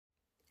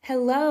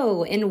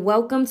Hello, and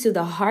welcome to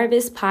the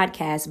Harvest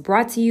Podcast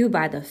brought to you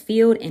by The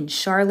Field in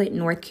Charlotte,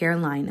 North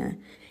Carolina.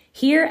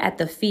 Here at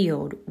The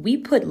Field, we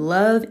put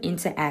love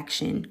into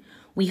action.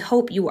 We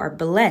hope you are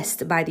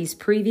blessed by these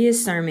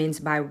previous sermons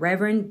by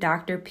Reverend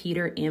Dr.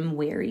 Peter M.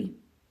 Wary.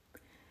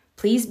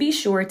 Please be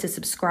sure to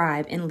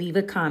subscribe and leave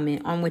a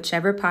comment on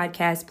whichever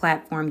podcast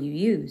platform you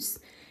use.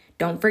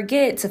 Don't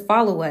forget to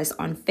follow us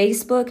on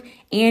Facebook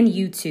and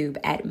YouTube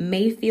at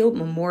Mayfield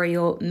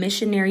Memorial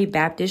Missionary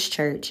Baptist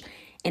Church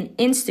and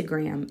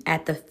Instagram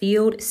at The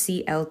Field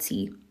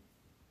CLT.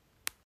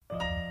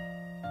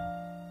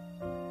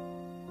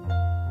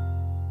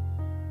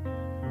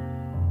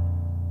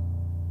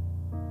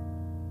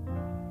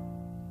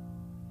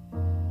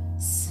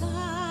 Silent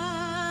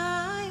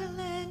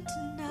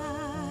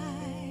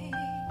night,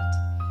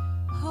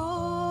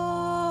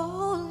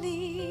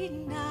 holy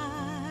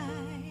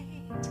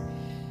night,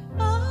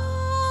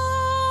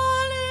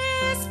 all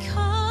is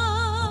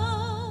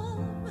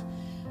calm,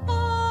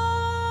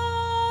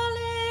 all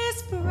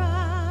is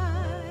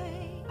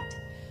bright,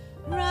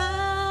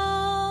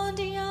 round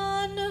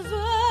yon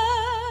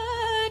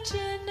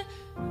virgin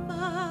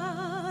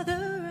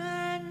mother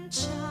and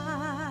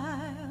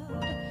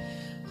child,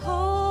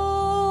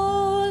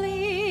 holy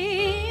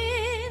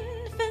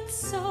infant,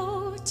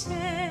 so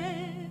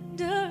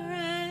tender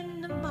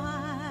and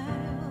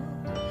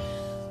mild,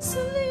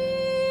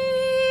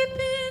 sleep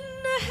in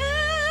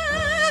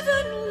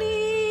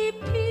heavenly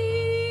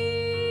peace,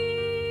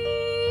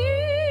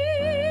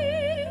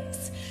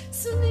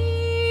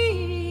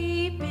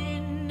 sleep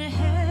in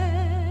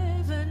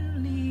heavenly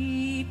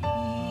peace.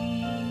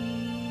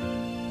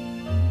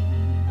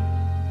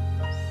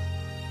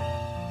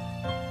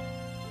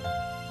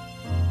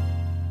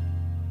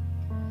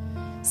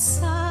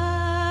 Silent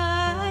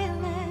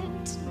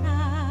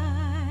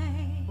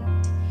night,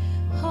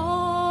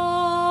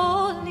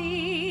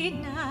 holy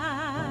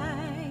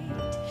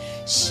night,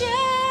 shepherds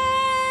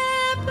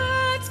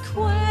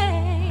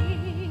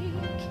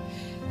quake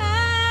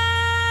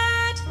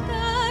at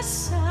the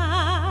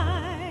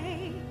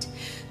sight,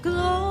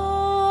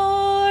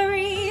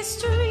 glory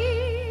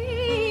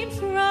stream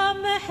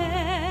from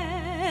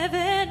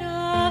heaven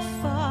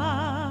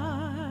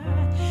afar,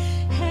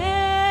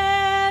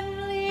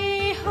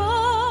 heavenly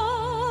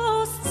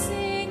hosts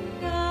sing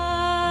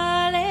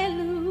hallelujah,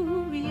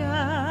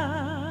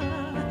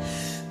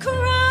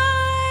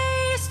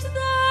 Christ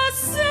the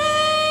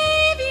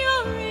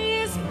Savior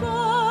is born,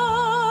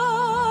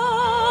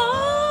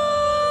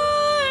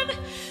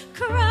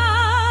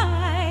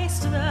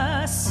 Christ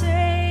the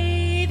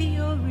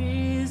Savior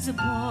is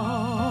born.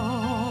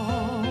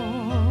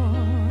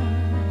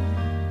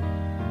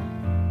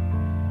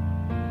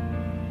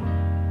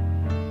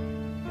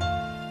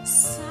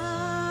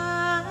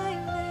 Silent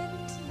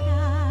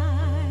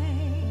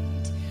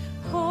night,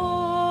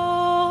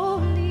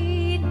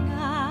 holy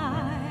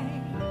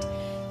night,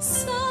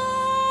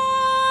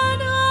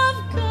 Son of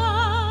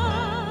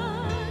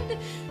God,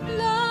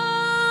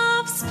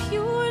 love's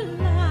pure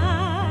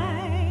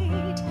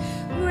light,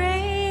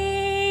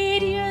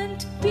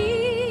 radiant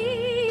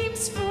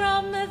beams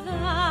from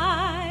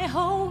thy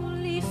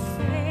holy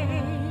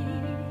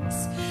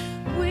face,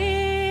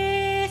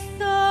 with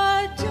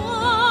the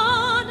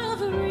dawn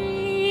of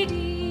redeeming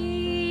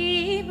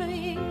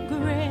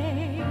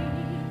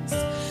grace.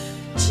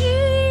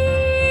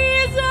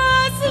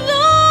 Jesus,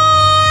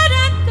 Lord,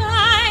 at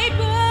thy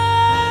birth,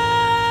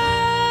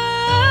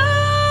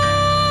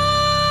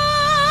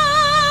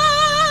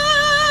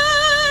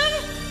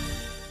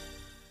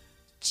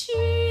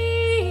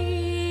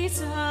 Jesus,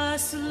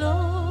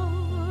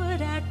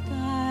 Lord, at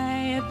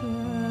thy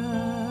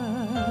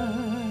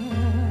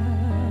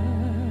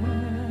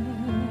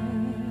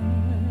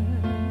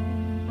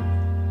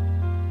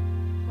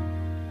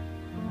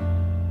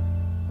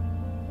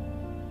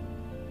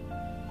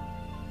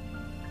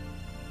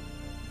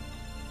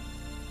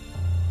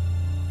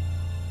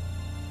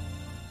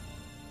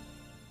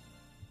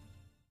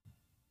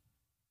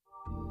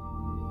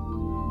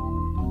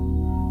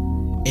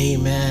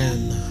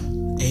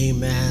Amen,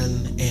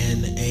 amen,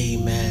 and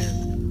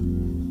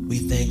amen. We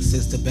thank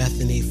Sister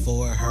Bethany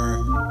for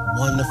her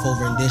wonderful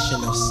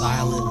rendition of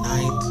Silent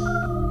Night.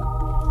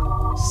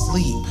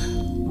 Sleep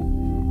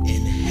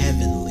in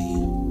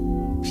heavenly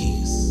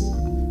peace.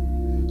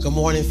 Good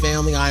morning,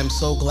 family. I am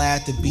so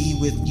glad to be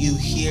with you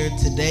here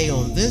today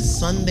on this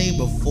Sunday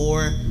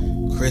before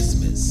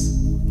Christmas.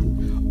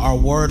 Our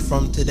word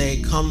from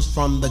today comes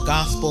from the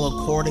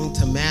Gospel according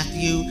to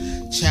Matthew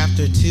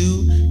chapter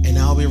 2, and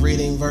I'll be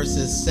reading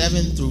verses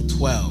 7 through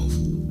 12.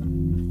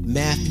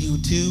 Matthew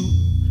 2,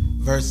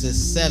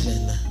 verses 7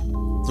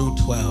 through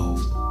 12.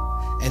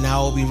 And I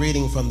will be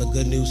reading from the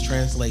Good News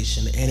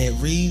Translation, and it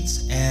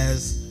reads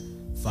as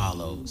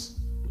follows.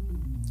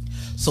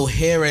 So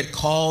Herod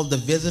called the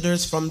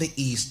visitors from the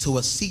east to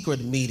a secret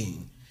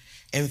meeting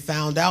and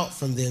found out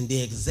from them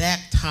the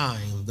exact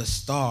time the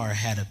star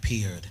had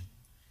appeared.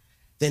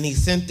 Then he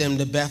sent them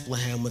to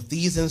Bethlehem with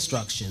these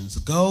instructions: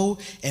 go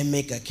and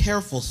make a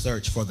careful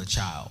search for the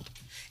child.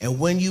 And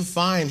when you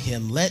find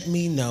him, let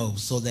me know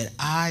so that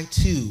I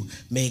too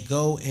may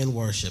go and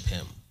worship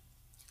him.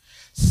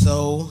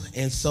 So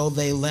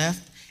they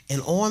left,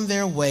 and on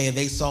their way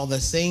they saw the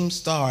same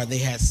star they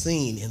had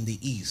seen in the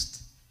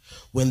east.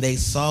 When they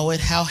saw it,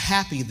 how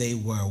happy they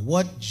were.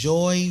 What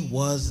joy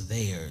was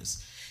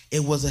theirs.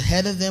 It was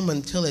ahead of them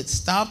until it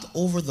stopped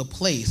over the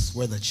place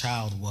where the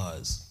child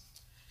was.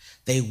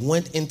 They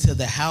went into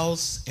the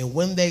house, and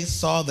when they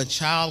saw the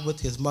child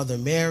with his mother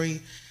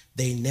Mary,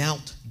 they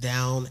knelt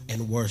down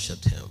and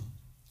worshiped him.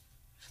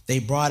 They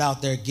brought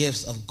out their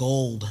gifts of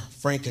gold,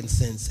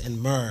 frankincense, and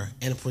myrrh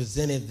and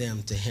presented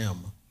them to him.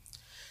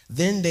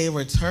 Then they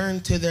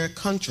returned to their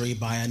country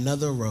by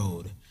another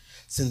road,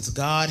 since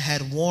God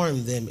had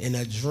warned them in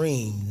a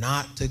dream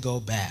not to go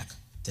back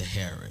to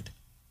Herod.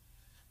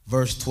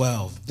 Verse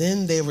 12,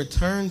 then they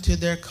returned to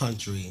their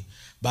country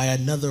by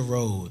another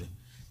road,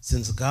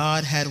 since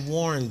God had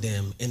warned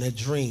them in a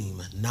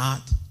dream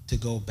not to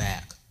go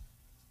back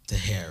to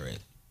Herod.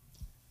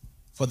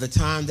 For the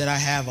time that I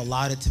have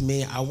allotted to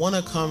me, I want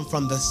to come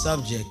from the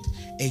subject,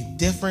 a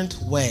different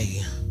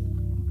way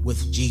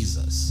with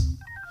Jesus.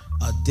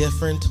 A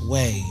different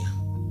way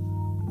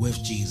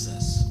with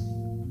Jesus.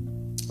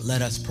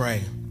 Let us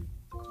pray.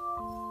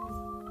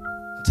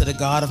 To the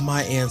God of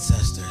my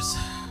ancestors,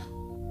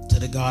 to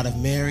the God of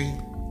Mary,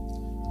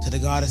 to the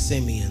God of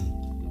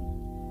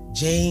Simeon,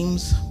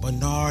 James,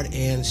 Bernard,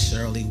 and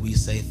Shirley, we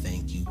say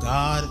thank you.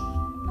 God,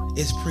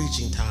 it's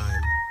preaching time.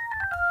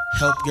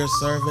 Help your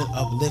servant,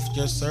 uplift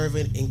your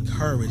servant,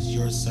 encourage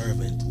your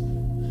servant,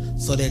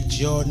 so that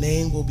your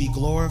name will be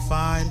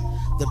glorified,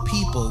 the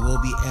people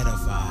will be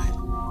edified,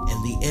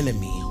 and the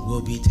enemy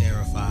will be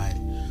terrified.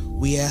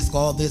 We ask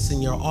all this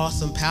in your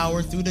awesome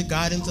power through the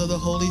guidance of the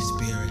Holy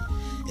Spirit,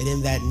 and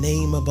in that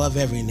name above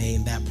every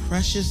name, that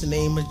precious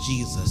name of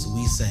Jesus,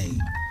 we say,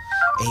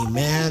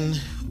 amen,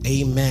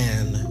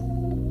 amen,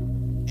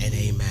 and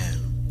amen.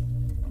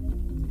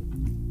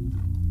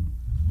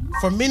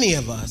 For many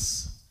of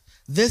us,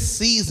 this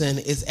season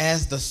is,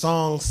 as the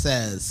song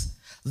says,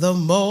 the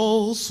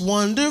most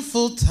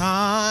wonderful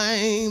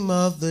time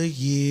of the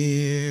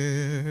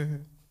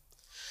year.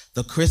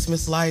 The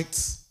Christmas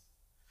lights,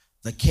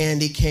 the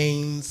candy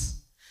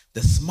canes,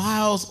 the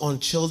smiles on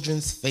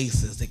children's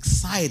faces,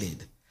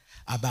 excited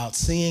about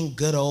seeing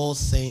good old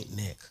St.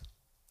 Nick.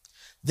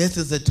 This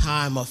is a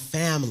time of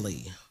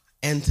family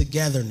and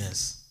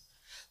togetherness.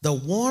 The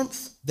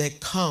warmth that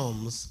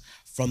comes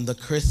from the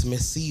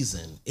Christmas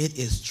season, it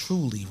is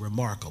truly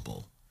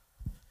remarkable.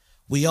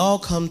 We all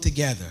come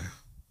together,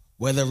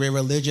 whether we're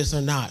religious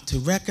or not, to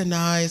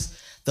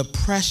recognize the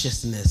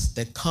preciousness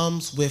that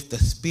comes with the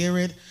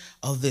spirit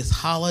of this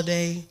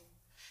holiday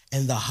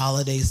and the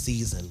holiday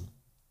season.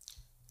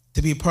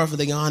 To be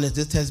perfectly honest,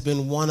 this has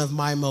been one of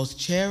my most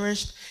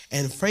cherished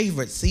and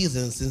favorite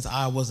seasons since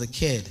I was a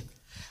kid.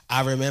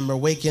 I remember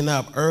waking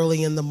up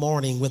early in the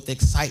morning with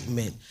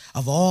excitement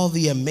of all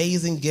the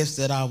amazing gifts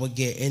that I would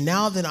get. And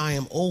now that I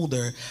am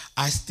older,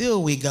 I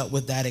still wake up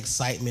with that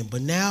excitement.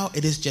 But now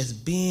it is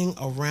just being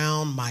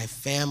around my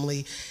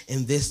family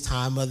in this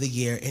time of the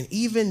year. And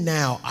even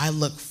now, I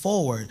look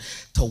forward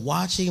to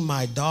watching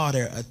my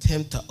daughter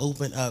attempt to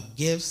open up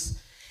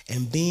gifts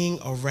and being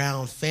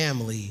around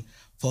family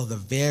for the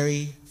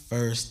very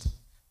first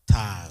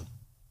time.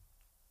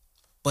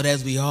 But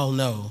as we all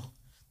know,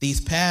 these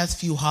past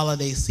few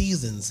holiday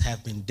seasons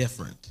have been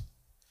different.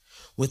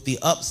 With the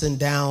ups and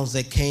downs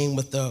that came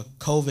with the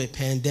COVID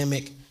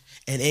pandemic,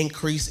 an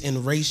increase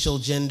in racial,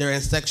 gender,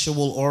 and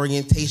sexual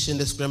orientation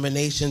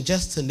discrimination,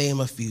 just to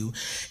name a few,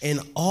 and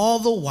all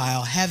the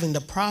while having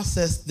to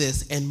process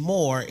this and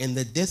more in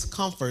the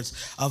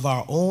discomforts of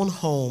our own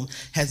home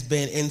has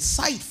been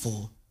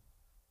insightful,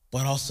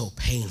 but also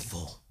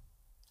painful.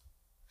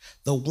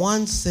 The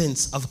one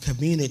sense of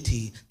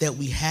community that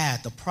we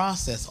had to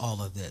process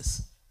all of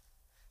this,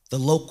 the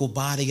local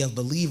body of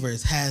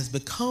believers, has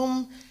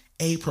become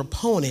a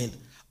proponent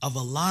of a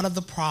lot of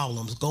the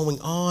problems going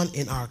on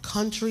in our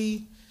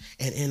country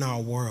and in our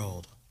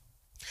world.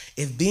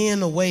 If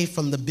being away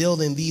from the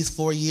building these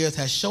 4 years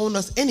has shown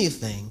us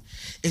anything,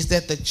 it's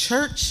that the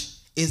church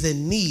is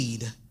in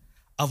need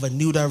of a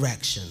new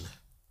direction.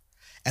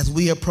 As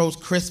we approach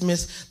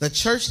Christmas, the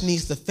church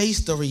needs to face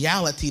the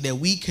reality that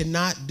we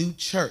cannot do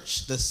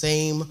church the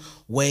same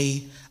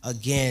way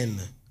again.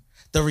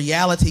 The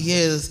reality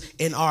is,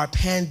 in our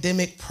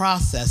pandemic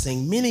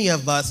processing, many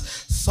of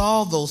us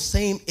saw those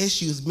same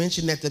issues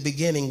mentioned at the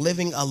beginning,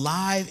 living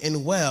alive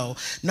and well,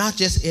 not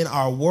just in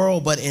our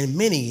world, but in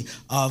many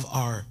of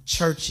our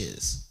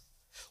churches.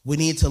 We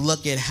need to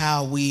look at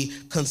how we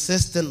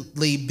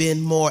consistently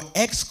been more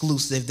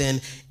exclusive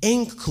than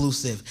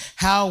inclusive,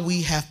 how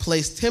we have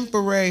placed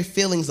temporary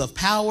feelings of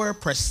power,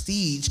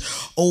 prestige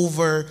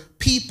over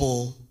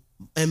people,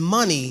 and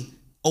money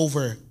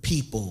over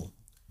people.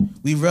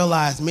 We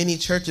realize many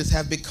churches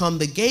have become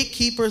the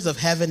gatekeepers of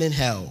heaven and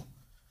hell,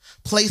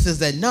 places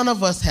that none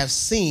of us have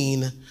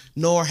seen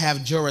nor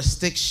have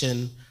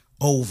jurisdiction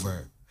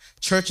over,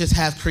 Churches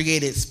have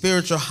created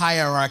spiritual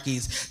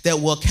hierarchies that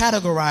will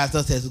categorize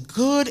us as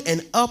good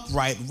and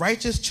upright,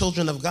 righteous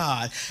children of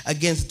God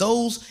against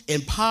those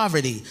in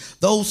poverty,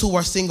 those who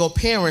are single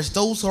parents,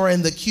 those who are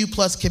in the Q+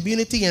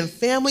 community, and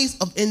families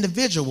of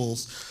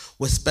individuals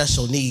with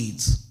special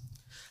needs.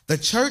 The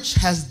church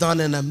has done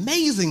an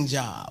amazing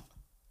job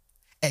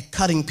at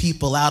cutting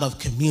people out of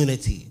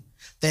community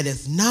that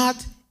is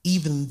not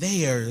even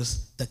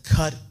theirs to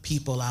cut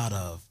people out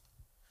of.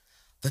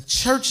 The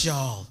church,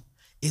 y'all,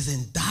 is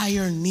in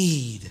dire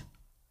need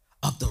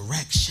of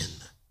direction.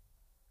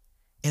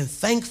 And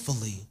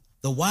thankfully,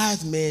 the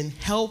wise men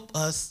help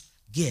us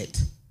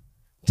get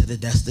to the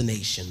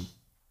destination.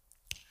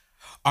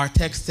 Our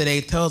text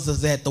today tells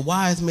us that the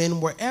wise men,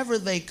 wherever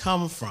they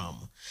come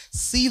from,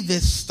 see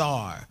this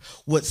star,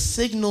 which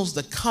signals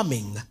the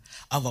coming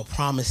of a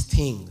promised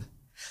king.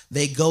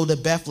 They go to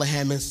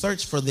Bethlehem and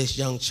search for this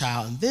young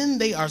child, and then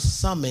they are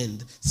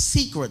summoned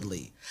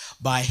secretly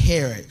by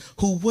Herod,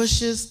 who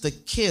wishes to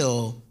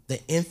kill the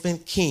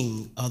infant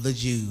king of the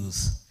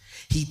Jews.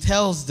 He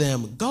tells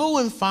them, go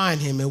and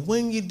find him, and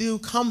when you do,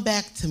 come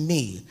back to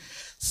me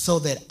so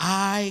that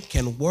I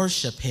can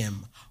worship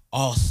him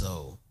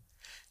also.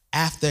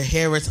 After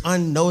Herod's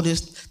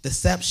unnoticed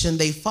deception,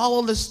 they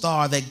follow the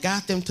star that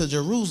got them to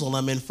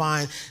Jerusalem and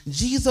find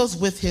Jesus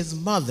with his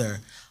mother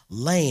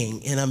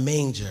laying in a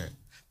manger.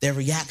 Their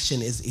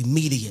reaction is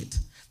immediate.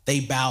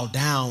 They bow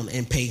down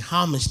and pay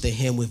homage to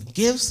him with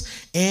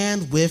gifts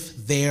and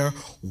with their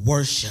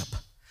worship.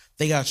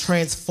 They are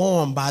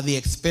transformed by the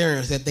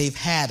experience that they've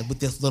had with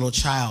this little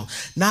child,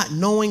 not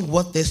knowing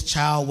what this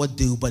child would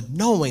do, but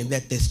knowing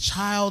that this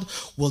child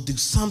will do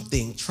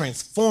something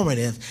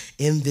transformative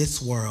in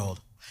this world.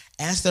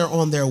 As they're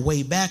on their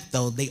way back,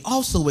 though, they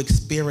also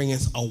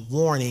experience a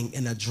warning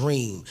in a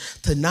dream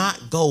to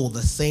not go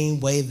the same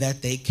way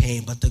that they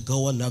came, but to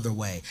go another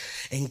way.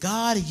 And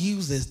God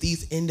uses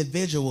these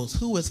individuals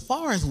who, as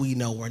far as we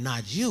know, were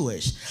not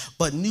Jewish,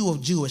 but knew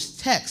of Jewish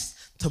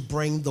texts to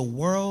bring the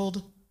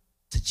world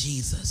to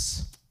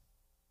Jesus.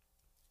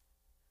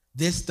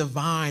 This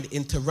divine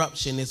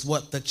interruption is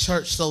what the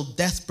church so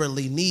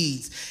desperately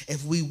needs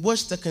if we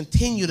wish to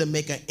continue to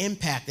make an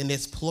impact in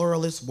this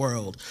pluralist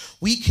world.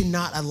 We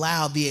cannot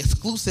allow the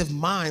exclusive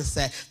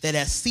mindset that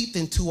has seeped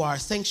into our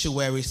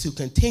sanctuaries to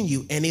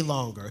continue any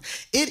longer.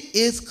 It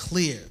is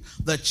clear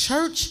the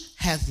church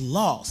has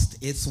lost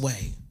its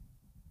way.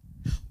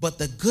 But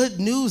the good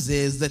news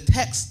is the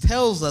text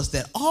tells us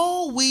that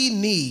all we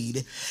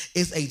need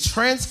is a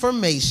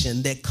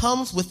transformation that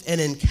comes with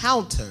an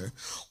encounter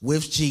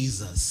with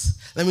Jesus.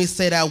 Let me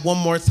say that one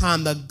more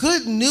time. The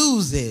good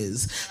news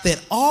is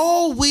that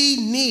all we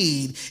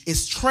need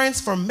is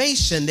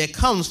transformation that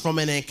comes from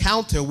an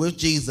encounter with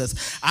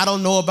Jesus. I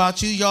don't know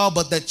about you, y'all,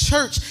 but the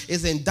church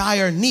is in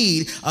dire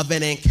need of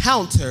an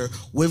encounter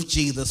with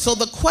Jesus. So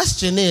the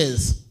question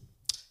is,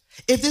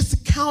 if this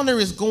encounter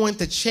is going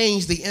to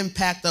change the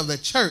impact of the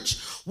church,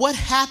 what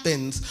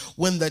happens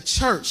when the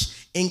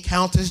church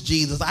encounters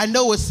Jesus? I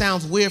know it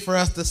sounds weird for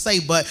us to say,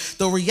 but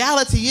the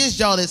reality is,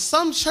 y'all, that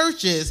some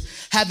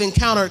churches have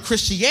encountered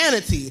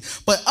Christianity,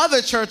 but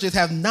other churches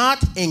have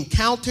not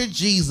encountered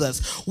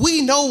Jesus.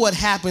 We know what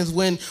happens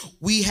when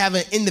we have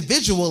an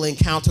individual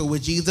encounter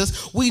with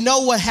Jesus. We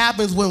know what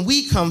happens when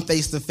we come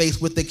face to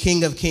face with the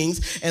King of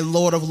Kings and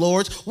Lord of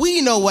Lords.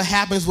 We know what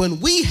happens when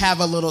we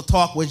have a little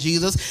talk with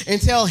Jesus and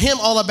tell him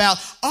all about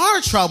our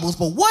troubles.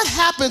 But what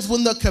happens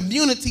when the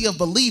community of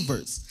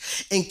believers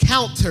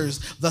encounters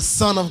the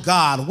Son of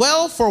God?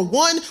 Well, for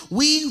one,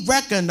 we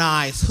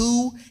recognize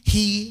who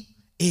he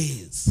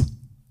is.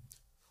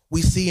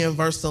 We see in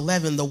verse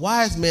 11, the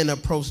wise men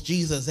approach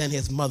Jesus and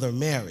his mother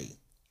Mary.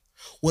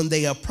 When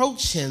they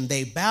approach him,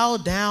 they bow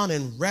down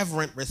in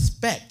reverent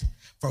respect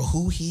for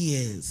who he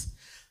is.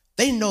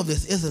 They know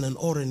this isn't an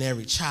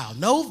ordinary child.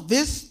 No,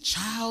 this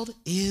child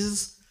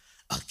is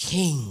a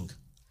king.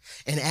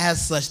 And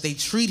as such, they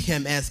treat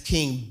him as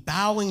king,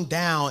 bowing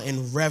down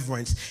in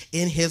reverence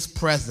in his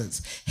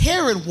presence.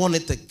 Herod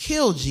wanted to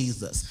kill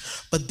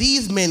Jesus, but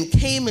these men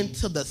came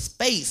into the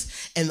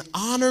space and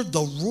honored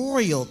the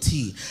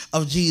royalty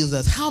of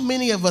Jesus. How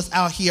many of us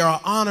out here are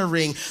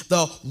honoring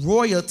the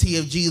royalty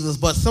of Jesus,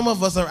 but some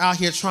of us are out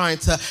here trying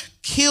to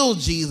kill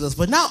Jesus?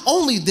 But not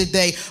only did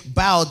they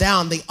bow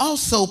down, they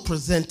also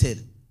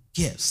presented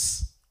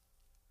gifts.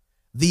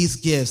 These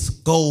gifts,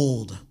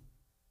 gold,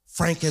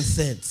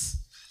 frankincense,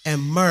 and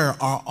myrrh,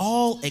 are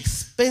all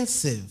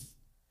expensive,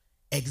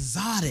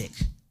 exotic,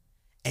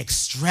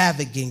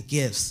 extravagant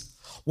gifts.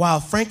 While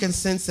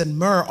frankincense and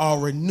myrrh are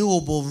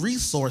renewable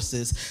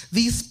resources,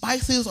 these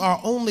spices are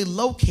only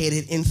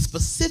located in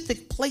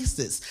specific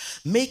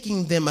places,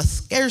 making them a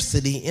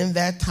scarcity in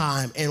that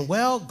time. And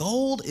well,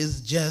 gold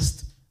is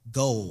just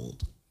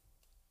gold.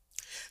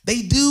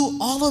 They do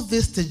all of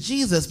this to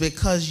Jesus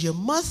because you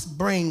must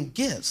bring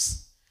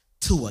gifts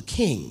to a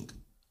king.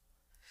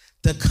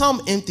 To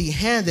come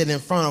empty-handed in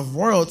front of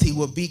royalty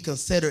would be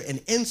considered an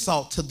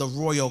insult to the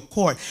royal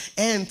court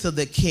and to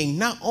the king.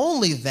 Not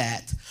only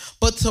that,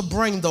 but to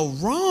bring the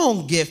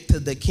wrong gift to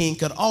the king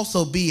could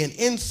also be an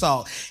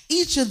insult.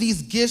 Each of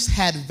these gifts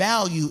had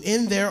value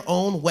in their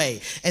own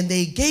way, and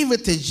they gave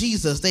it to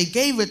Jesus. They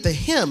gave it to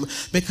him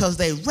because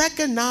they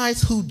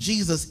recognized who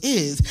Jesus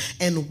is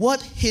and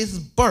what his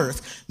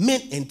birth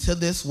meant into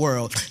this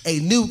world. A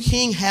new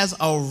king has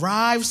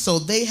arrived, so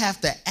they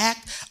have to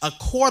act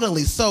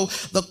accordingly. So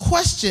the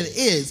question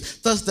is,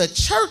 does the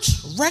church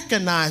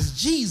recognize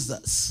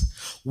Jesus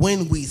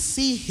when we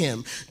see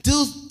him?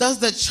 Does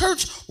the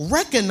church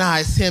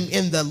recognize him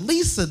in the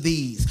least of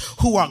these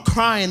who are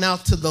crying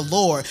out to the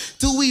Lord?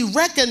 Do we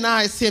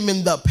recognize him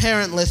in the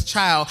parentless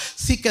child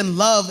seeking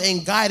love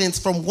and guidance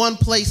from one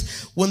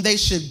place when they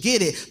should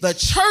get it? The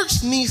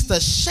church needs to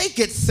shake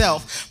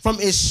itself from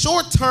its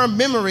short-term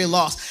memory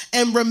loss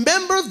and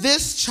remember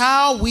this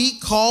child we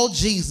call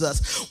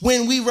Jesus.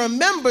 When we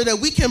remember that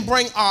we can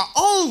bring our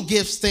own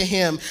gifts to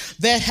him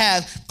that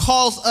have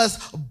caused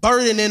us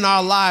burden in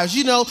our lives.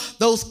 You know,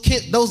 those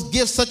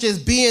gifts such as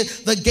being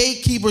the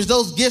gatekeepers,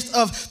 those gifts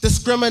of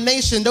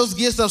discrimination, those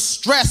gifts of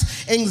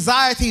stress,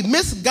 anxiety,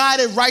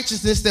 misguided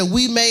righteousness that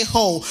we may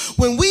hold.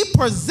 When we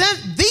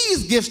present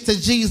these gifts to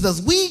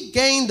Jesus, we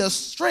gain the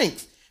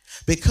strength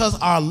because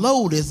our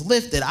load is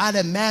lifted. I'd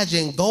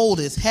imagine gold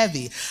is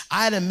heavy.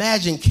 I'd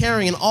imagine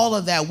carrying all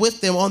of that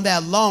with them on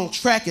that long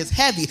trek is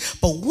heavy.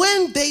 But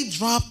when they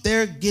dropped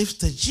their gifts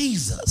to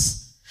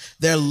Jesus,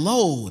 their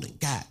load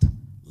got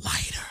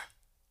lighter.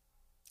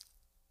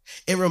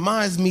 It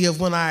reminds me of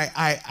when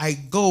I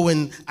go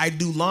and I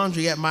do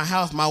laundry at my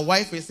house. My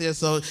wife is there,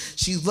 so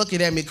she's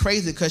looking at me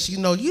crazy because she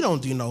knows you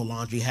don't do no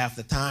laundry half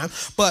the time.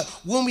 But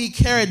when we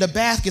carry the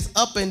baskets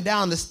up and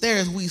down the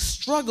stairs, we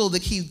struggle to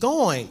keep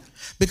going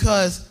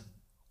because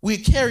we're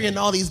carrying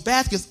all these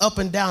baskets up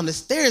and down the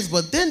stairs,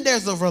 but then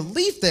there's a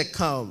relief that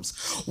comes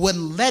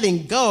when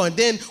letting go. And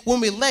then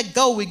when we let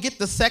go, we get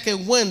the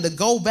second wind to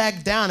go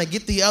back down and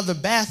get the other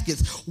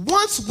baskets.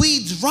 Once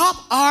we drop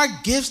our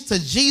gifts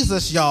to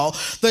Jesus, y'all,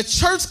 the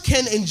church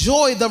can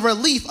enjoy the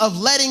relief of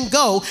letting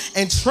go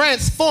and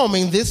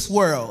transforming this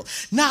world.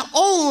 Not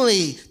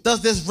only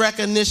does this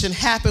recognition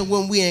happen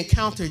when we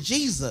encounter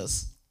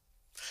Jesus,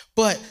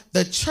 but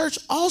the church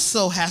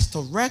also has to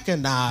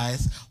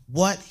recognize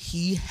what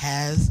he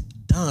has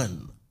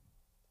done.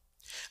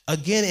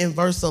 Again, in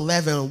verse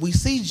 11, we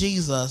see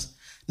Jesus,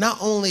 not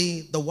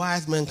only the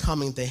wise men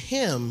coming to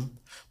him,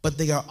 but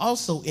they are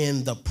also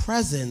in the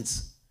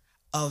presence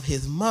of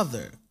his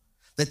mother.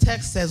 The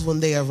text says when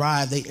they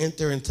arrived, they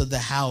enter into the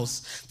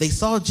house. They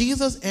saw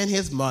Jesus and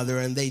his mother,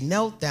 and they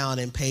knelt down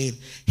and paid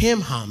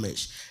him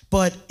homage.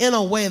 But in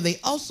a way, they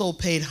also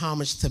paid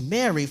homage to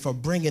Mary for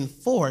bringing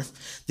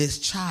forth this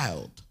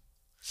child.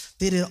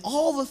 They did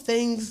all the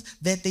things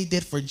that they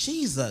did for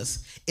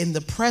Jesus in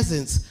the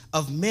presence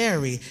of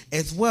Mary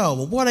as well.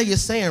 Well, what are you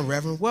saying,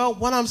 Reverend? Well,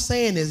 what I'm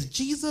saying is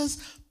Jesus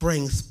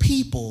brings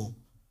people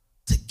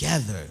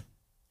together.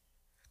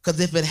 Because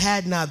if it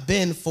had not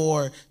been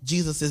for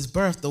Jesus'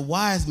 birth, the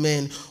wise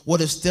men would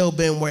have still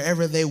been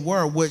wherever they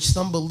were, which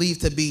some believe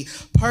to be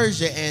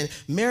Persia, and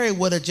Mary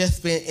would have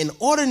just been an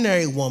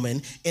ordinary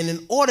woman in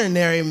an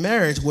ordinary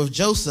marriage with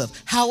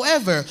Joseph.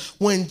 However,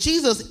 when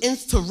Jesus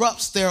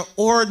interrupts their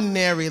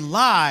ordinary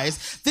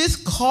lives, this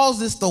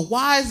causes the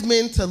wise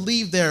men to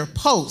leave their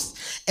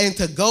posts and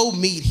to go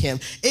meet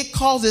him. It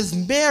causes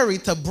Mary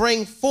to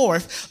bring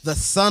forth the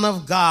Son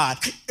of God.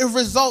 It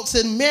results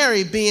in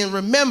Mary being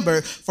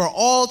remembered for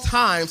all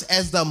times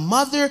as the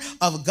mother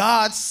of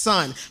God's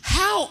Son.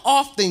 How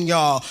often,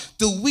 y'all,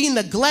 do we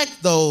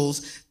neglect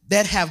those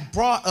that have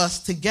brought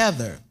us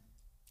together?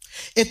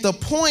 If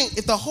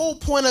the whole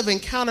point of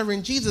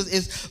encountering Jesus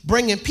is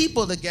bringing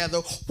people together,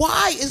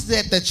 why is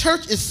that the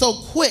church is so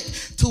quick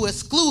to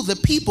exclude the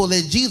people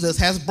that Jesus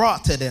has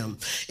brought to them?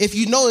 If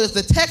you notice,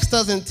 the text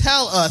doesn't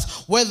tell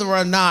us whether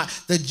or not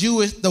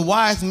the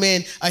wise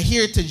men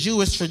adhere to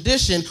Jewish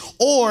tradition,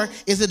 or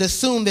is it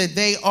assumed that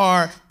they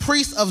are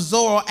priests of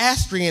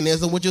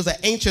Zoroastrianism, which is an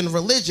ancient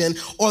religion,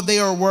 or they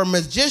were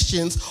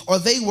magicians, or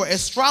they were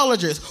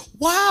astrologers.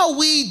 While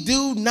we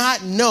do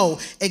not know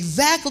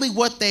exactly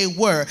what they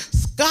were,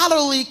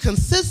 scholarly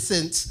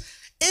consensus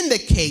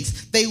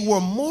indicates they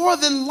were more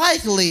than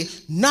likely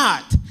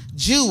not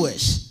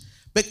Jewish.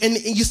 And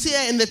you see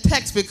that in the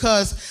text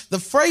because the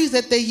phrase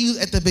that they use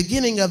at the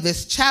beginning of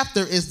this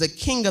chapter is the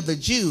King of the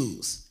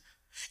Jews.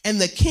 And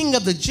the King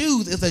of the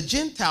Jews is a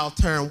Gentile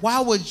term.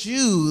 Why would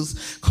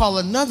Jews call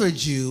another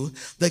Jew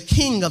the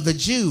King of the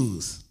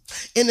Jews?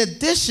 In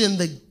addition,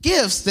 the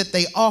gifts that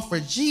they offer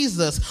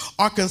Jesus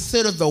are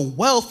considered the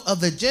wealth of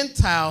the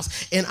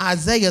Gentiles in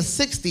Isaiah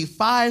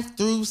 65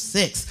 through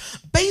 6.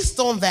 Based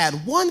on that,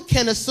 one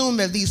can assume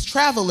that these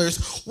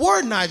travelers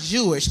were not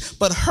Jewish,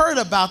 but heard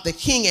about the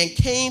king and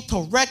came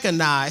to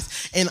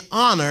recognize and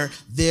honor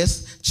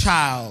this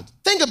child.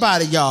 Think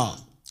about it, y'all.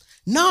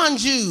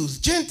 Non-Jews,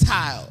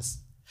 Gentiles,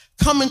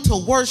 coming to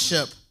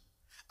worship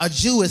a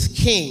Jewish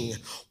king.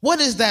 What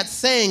is that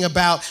saying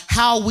about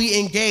how we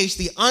engage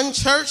the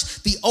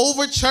unchurched, the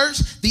over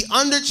church, the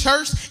under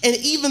church, and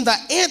even the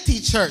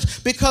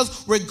anti-church.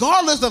 Because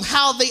regardless of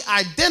how they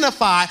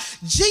identify,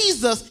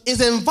 Jesus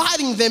is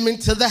inviting them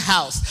into the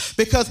house.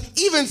 Because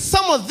even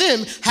some of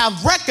them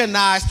have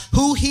recognized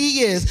who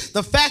he is.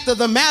 The fact of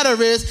the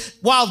matter is,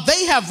 while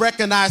they have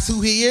recognized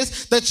who he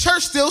is, the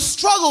church still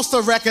struggles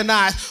to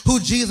recognize who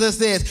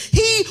Jesus is.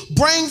 He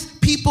brings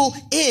people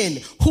in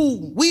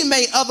who we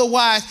may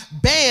otherwise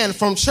ban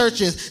from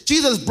churches.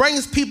 Jesus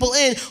brings people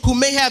in who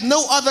may have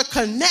no other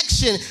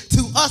connection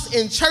to us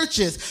in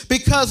churches,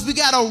 because we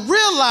got to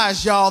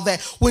realize, y'all,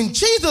 that when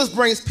Jesus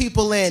brings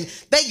people in,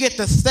 they get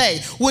to stay.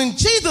 When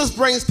Jesus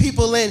brings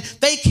people in,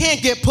 they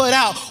can't get put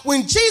out.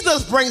 When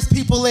Jesus brings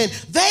people in,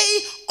 they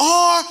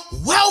are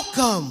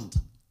welcomed.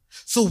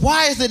 So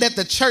why is it that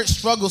the church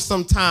struggles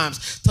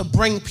sometimes to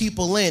bring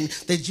people in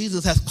that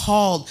Jesus has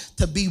called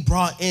to be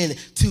brought in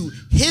to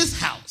his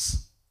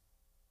house?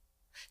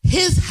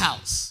 His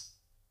house.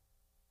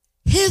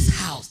 His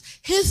house.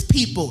 His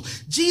people.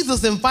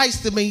 Jesus invites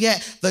them, and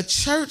yet the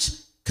church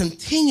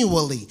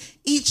continually,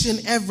 each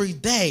and every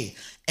day,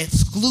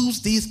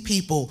 excludes these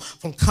people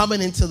from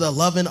coming into the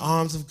loving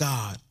arms of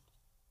God.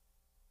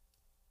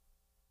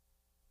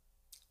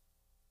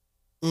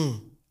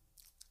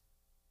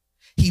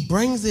 He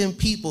brings in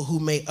people who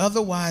may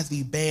otherwise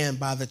be banned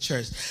by the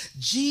church.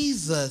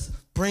 Jesus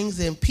brings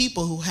in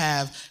people who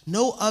have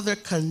no other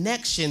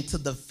connection to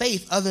the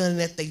faith other than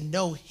that they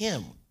know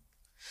him.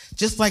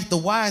 Just like the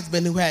wise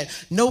men who had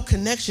no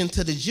connection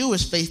to the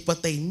Jewish faith,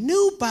 but they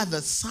knew by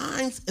the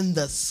signs in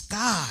the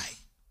sky.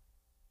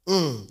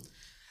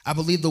 I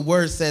believe the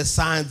word says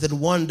signs and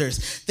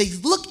wonders. They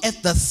look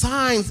at the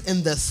signs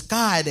in the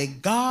sky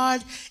that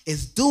God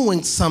is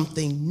doing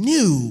something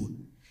new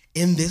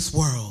in this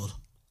world.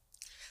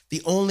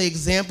 The only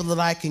example that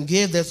I can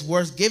give that's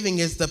worth giving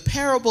is the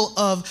parable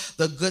of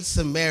the Good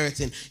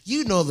Samaritan.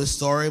 You know the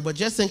story, but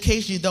just in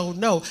case you don't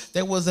know,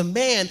 there was a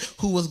man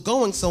who was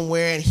going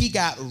somewhere, and he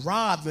got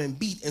robbed and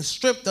beat and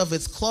stripped of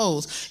his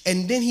clothes.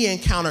 And then he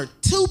encountered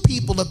two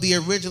people of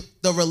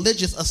the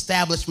religious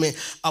establishment,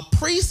 a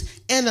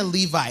priest and a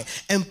Levite.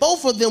 And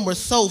both of them were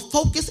so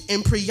focused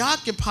and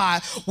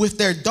preoccupied with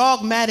their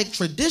dogmatic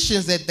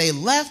traditions that they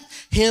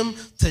left him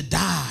to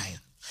die.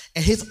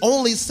 And his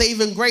only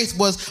saving grace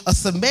was a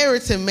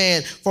Samaritan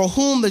man for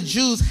whom the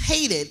Jews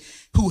hated,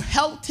 who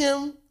helped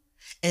him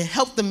and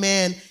helped the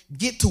man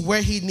get to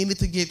where he needed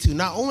to get to.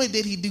 Not only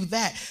did he do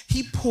that,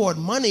 he poured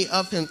money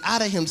out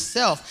of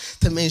himself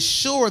to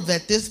ensure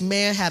that this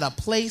man had a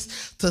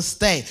place to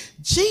stay.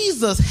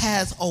 Jesus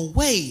has a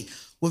way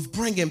with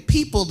bringing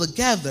people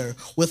together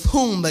with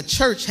whom the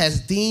church has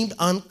deemed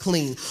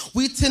unclean.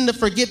 We tend to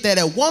forget that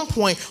at one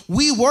point,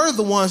 we were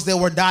the ones that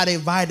were not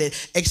invited,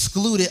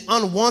 excluded,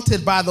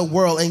 unwanted by the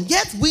world. And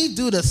yet we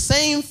do the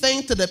same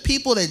thing to the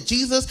people that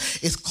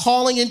Jesus is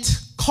calling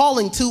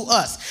to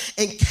us.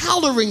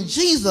 Encountering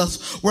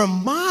Jesus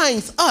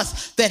reminds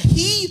us that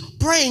he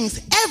brings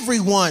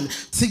everyone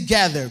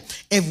together.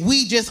 If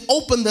we just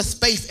open the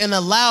space and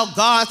allow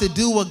God to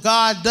do what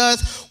God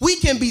does, we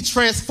can be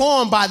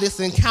transformed by this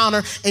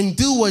encounter and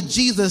do what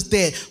Jesus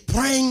did.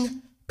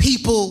 Bring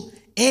people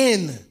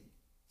in.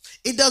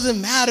 It doesn't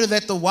matter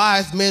that the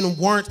wise men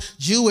weren't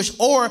Jewish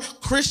or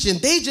Christian.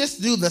 They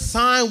just knew the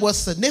sign was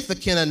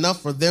significant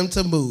enough for them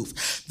to move.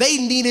 They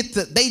need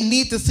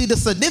to see the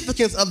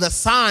significance of the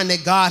sign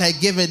that God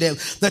had given them.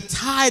 The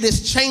tide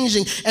is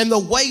changing and the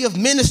way of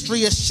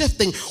ministry is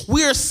shifting.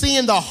 We are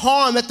seeing the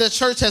harm that the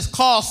church has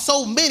caused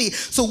so many.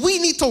 So we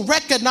need to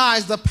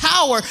recognize the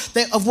power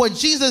of what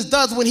Jesus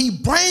does when he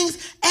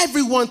brings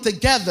everyone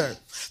together.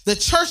 The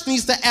church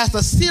needs to ask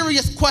a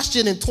serious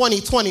question in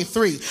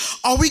 2023.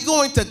 Are we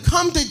going to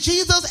come to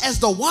Jesus as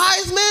the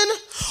wise men?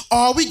 Or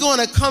are we going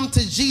to come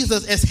to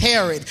Jesus as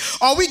Herod?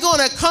 Are we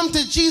going to come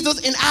to Jesus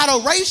in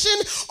adoration?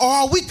 Or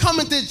are we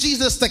coming to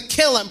Jesus to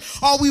kill him?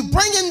 Are we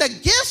bringing the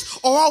gifts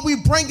or are we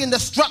bringing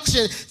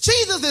destruction?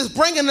 Jesus is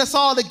bringing us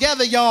all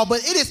together, y'all,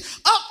 but it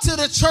is up to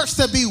the church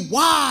to be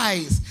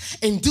wise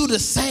and do the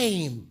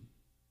same.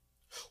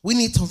 We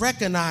need to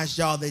recognize,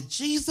 y'all, that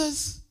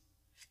Jesus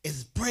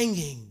is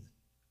bringing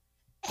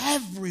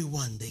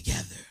everyone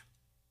together.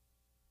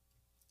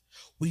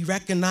 We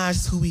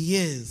recognize who he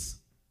is.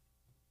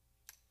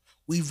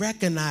 We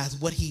recognize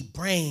what he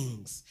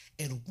brings.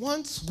 And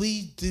once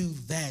we do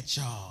that,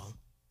 y'all,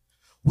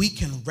 we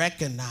can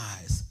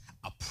recognize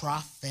a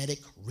prophetic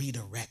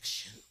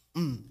redirection.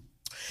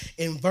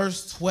 In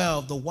verse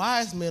 12, the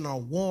wise men are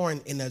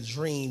warned in a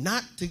dream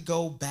not to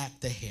go back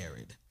to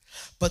Herod,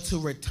 but to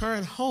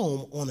return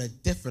home on a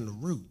different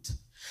route.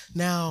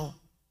 Now,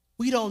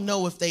 we don't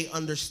know if they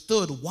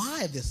understood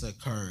why this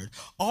occurred.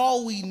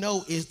 All we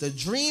know is the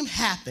dream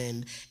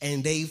happened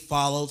and they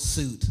followed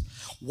suit.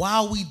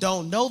 While we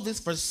don't know this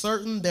for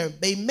certain,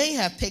 they may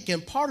have taken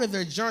part of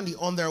their journey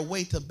on their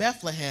way to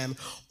Bethlehem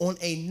on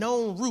a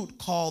known route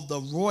called the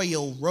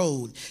Royal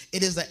Road.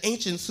 It is an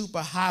ancient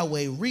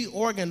superhighway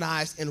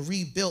reorganized and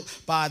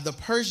rebuilt by the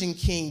Persian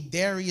king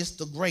Darius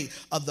the Great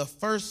of the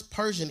First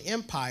Persian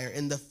Empire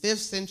in the 5th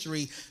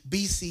century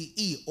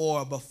BCE,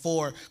 or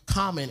before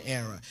Common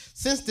Era.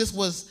 Since this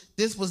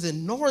was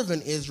in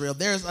northern Israel,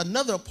 there's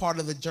another part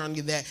of the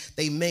journey that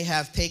they may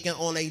have taken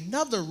on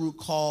another route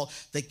called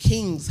the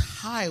King's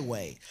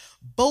Highway.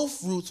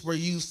 Both routes were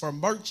used for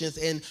merchants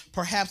and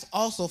perhaps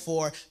also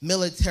for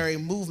military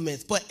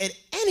movements. But at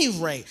any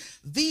rate,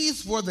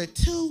 these were the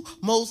two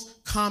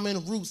most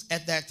common routes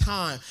at that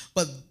time.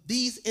 But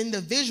these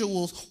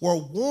individuals were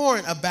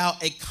warned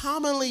about a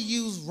commonly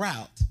used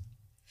route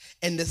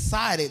and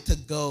decided to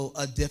go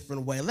a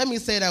different way. Let me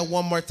say that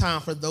one more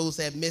time for those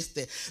that missed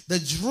it. The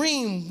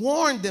dream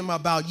warned them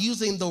about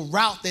using the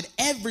route that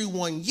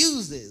everyone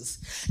uses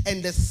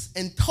and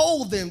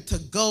told them to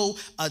go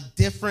a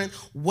different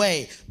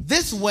way.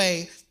 This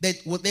way that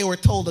what they were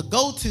told to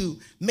go to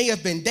may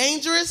have been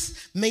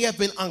dangerous, may have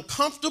been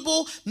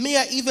uncomfortable, may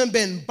have even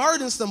been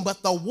burdensome,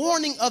 but the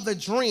warning of the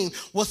dream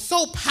was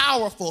so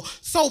powerful,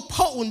 so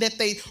potent that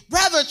they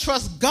rather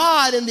trust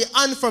God in the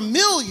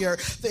unfamiliar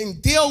than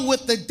deal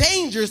with the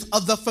dangers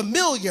of the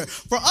familiar.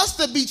 For us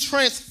to be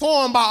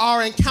transformed by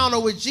our encounter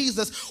with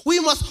Jesus, we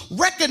must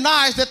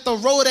recognize that the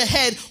road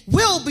ahead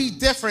will be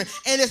different,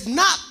 and it's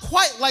not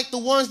quite like the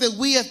ones that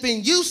we have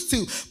been used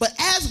to. But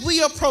as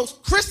we approach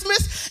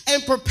Christmas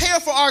and prepare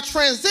for our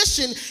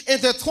transition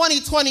into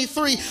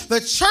 2023, the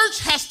church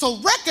has to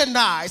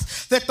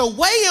recognize that the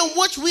way in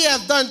which we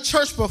have done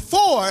church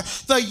before,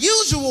 the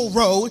usual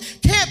road,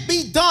 can't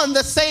be done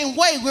the same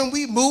way when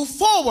we move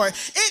forward.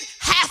 It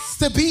has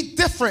to be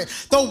different.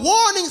 The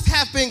warnings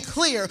have been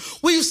clear.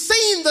 We've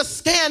seen the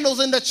scandals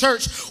in the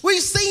church.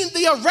 We've seen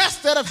the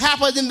arrests that have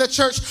happened in the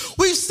church.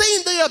 We've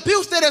seen the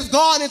abuse that has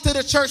gone into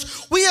the church.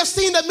 We have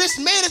seen the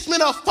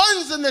mismanagement of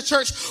funds in the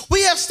church.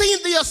 We have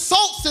seen the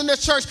assaults in the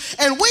church,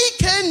 and we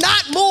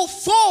cannot move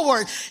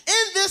forward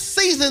in this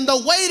season the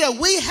way that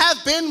we have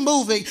been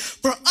moving.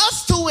 For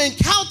us to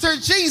encounter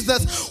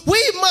Jesus,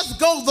 we must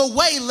go the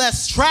way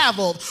less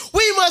traveled.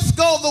 We must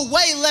go the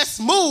way less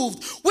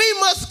moved. We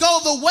must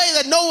go the way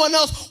that no one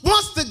else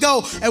wants to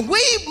go. And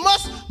we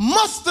must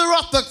muster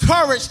up the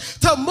courage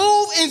to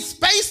move in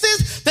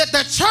spaces that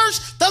the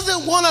church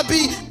doesn't want to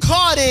be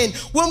caught in.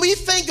 When we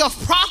think of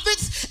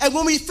prophets and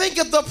when we think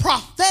of the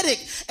prophetic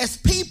as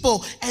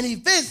people and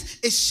events,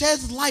 it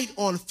sheds light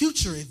on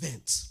future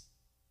events.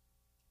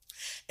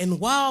 And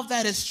while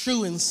that is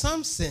true in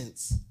some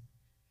sense,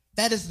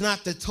 that is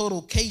not the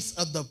total case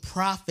of the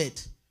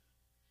prophet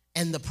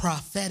and the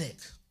prophetic.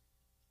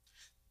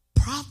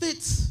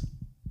 Prophets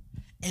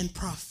and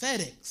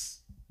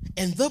prophetics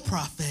and the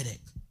prophetic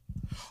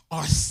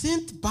are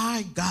sent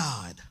by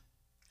God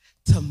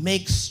to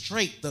make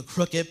straight the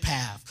crooked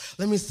path.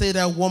 Let me say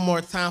that one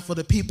more time for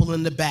the people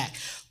in the back.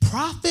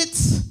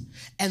 Prophets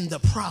and the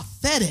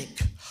prophetic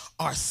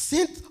are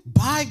sent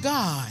by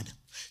God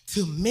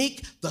to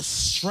make the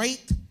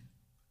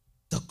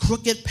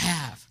crooked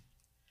path.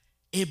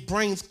 It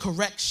brings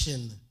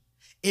correction.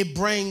 It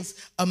brings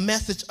a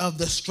message of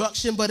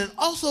destruction, but it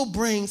also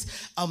brings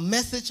a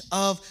message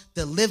of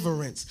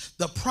deliverance.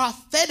 The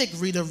prophetic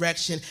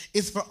redirection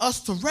is for us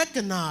to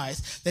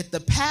recognize that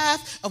the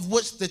path of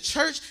which the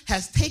church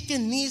has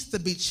taken needs to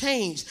be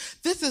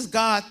changed. This is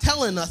God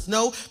telling us,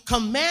 no,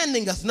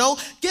 commanding us, no,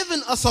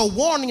 giving us a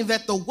warning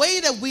that the way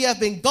that we have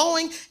been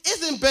going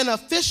isn't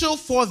beneficial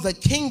for the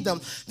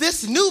kingdom.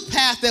 This new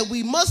path that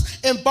we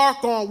must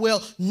embark on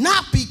will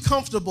not be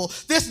comfortable.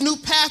 This new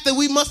path that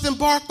we must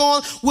embark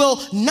on will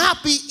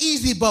not be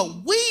easy, but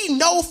we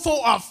know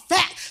for a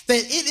fact that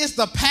it is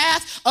the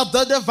path of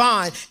the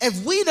divine.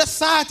 If we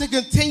decide to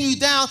continue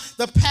down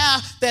the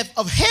path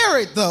of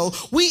Herod, though,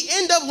 we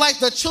end up like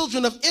the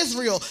children of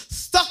Israel,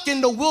 stuck in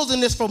the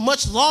wilderness for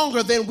much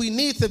longer than we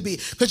need to be.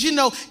 Because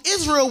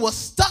Israel was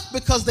stuck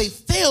because they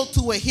failed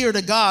to adhere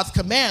to God's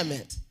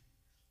commandment.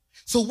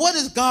 So what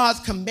is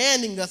God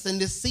commanding us in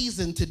this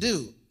season to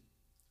do?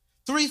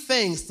 3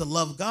 things: to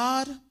love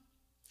God,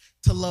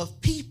 to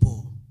love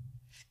people,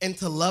 and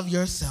to love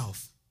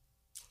yourself.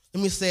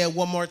 Let me say it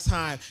one more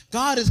time.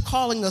 God is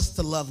calling us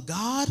to love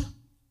God,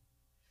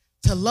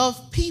 to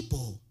love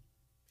people,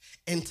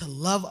 and to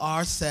love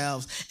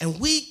ourselves. And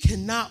we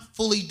cannot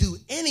fully do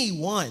any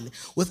one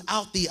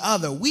without the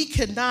other. We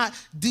cannot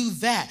do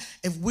that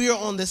if we're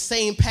on the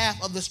same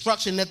path of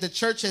destruction that the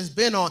church has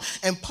been on.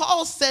 And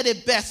Paul said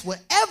it best: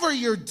 whatever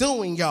you're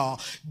doing,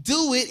 y'all,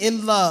 do it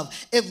in love.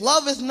 If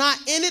love is not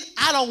in it,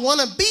 I don't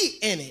want to be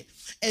in it.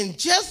 And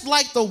just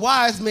like the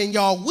wise men,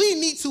 y'all, we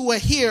need to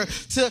adhere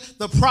to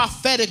the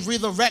prophetic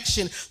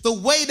resurrection. The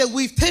way that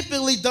we've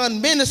typically done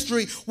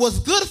ministry was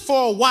good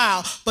for a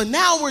while, but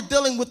now we're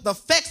dealing with the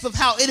effects of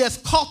how it has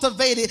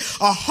cultivated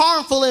a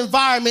harmful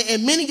environment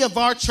in many of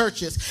our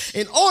churches.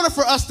 In order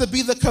for us to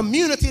be the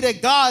community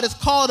that God has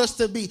called us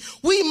to be,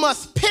 we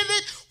must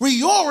pivot,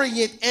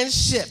 reorient, and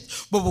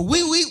shift. But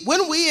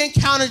when we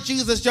encounter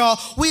Jesus, y'all,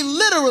 we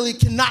literally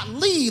cannot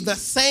leave the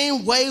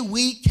same way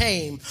we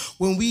came.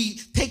 When we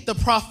take the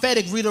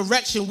prophetic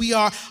redirection, we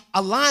are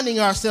aligning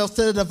ourselves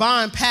to the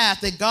divine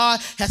path that God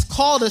has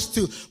called us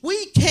to.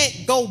 We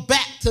can't go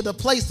back to the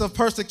place of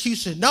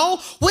persecution. No,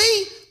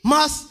 we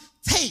must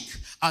take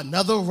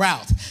another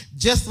route.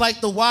 Just like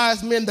the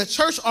wise men, the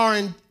church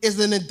is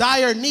in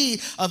dire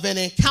need of an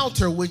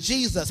encounter with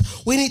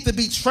Jesus. We need to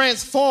be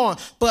transformed,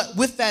 but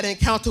with that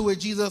encounter with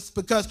Jesus,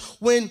 because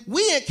when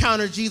we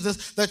encounter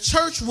Jesus, the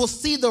church will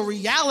see the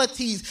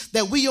realities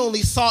that we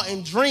only saw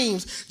in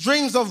dreams.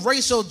 Dreams of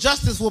racial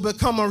justice will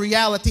become a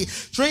reality.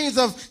 Dreams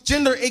of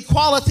gender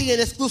equality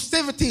and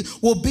exclusivity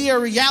will be a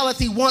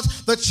reality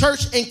once the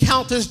church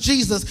encounters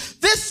Jesus.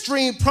 This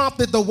dream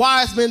prompted the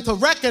wise men to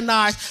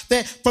recognize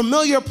that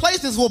familiar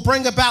places will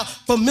bring about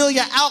familiar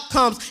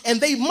outcomes,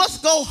 and they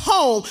must go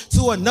home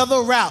to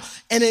another route.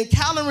 And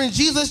encountering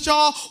Jesus,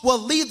 y'all, will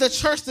lead the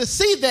church to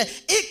see that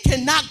it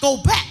cannot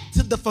go back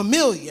to the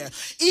familiar.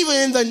 Even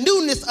in the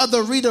newness of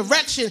the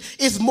redirection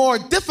is more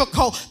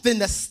difficult than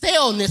the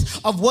staleness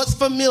of what's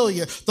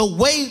familiar. The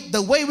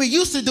way we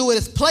used to do it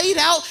is played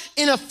out,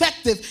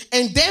 ineffective,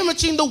 and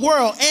damaging the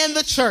world and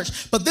the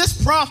church. But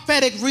this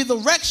prophetic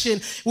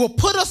redirection will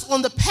put us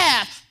on the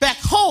path back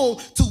home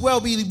to where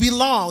we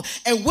belong.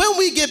 And when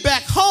we get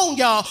back home,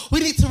 y'all,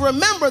 we need to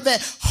remember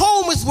that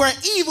home is where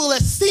evil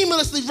is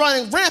seamlessly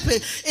running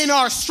rampant in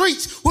our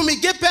streets. When we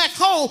get back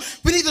home,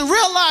 we need to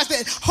realize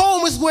that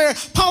home is where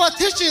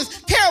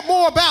politicians care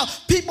more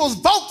about people's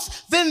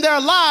votes than their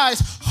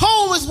lives.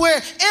 Home is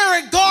where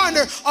Eric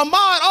Garner,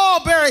 Ahmaud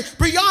Arbery,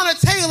 Breonna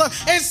Taylor,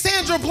 and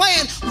Sandra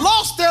Bland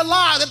lost their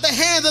lives at the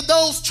hands of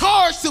those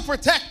charged to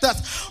protect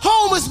us.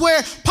 Home is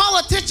where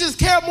politicians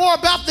care more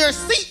about their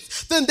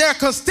seats than their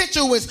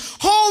constituents.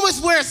 Home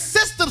is where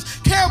systems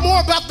care more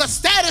about the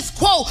status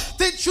quo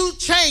than true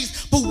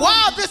change. But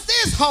while this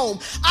is home,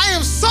 I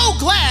am so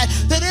glad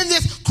that in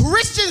this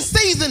Christian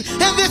season,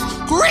 in this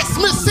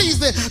Christmas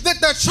season, that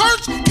the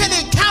church can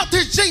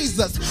encounter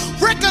Jesus.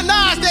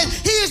 Recognize that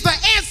he is the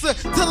answer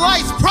to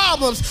life's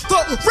problems, the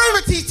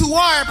remedy to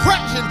our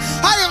oppression.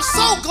 I am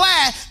so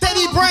glad that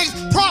he brings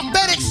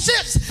prophetic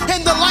shifts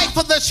in the life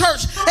of the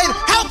church and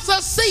helps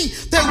us see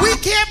that we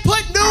can't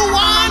put new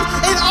wine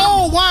in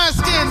old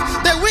wineskins,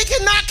 that we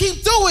cannot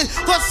keep doing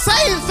the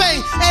same thing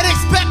and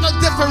expect a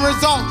different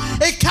result.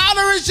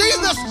 Encountering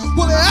Jesus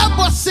will help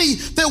us see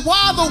that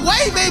while the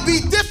way may be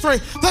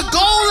different, the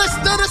goal is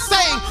still the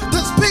same: to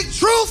speak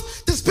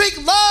truth, to speak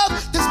love,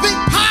 to speak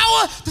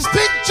power, to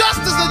speak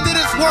justice into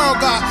this world,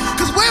 God.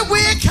 Because when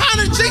we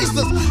encounter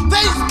Jesus,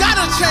 things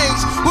gotta change.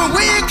 When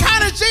we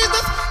encounter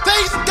Jesus,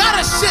 things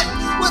gotta shift.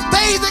 When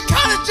things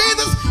encounter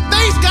Jesus,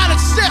 things gotta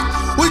shift.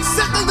 When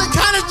systems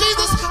encounter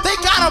Jesus, they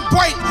gotta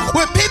break.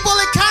 When people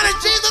encounter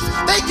Jesus,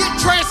 they get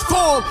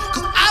transformed.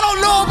 Because I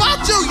don't know about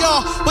you,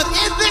 y'all, but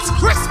in this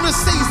Christmas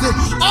season,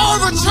 all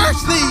the church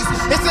needs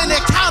is an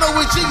encounter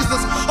with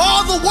Jesus.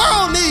 All the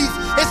world needs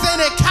is an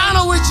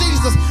encounter with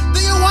Jesus. Do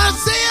you want to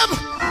see him?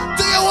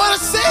 Do you want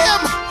to see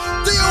him?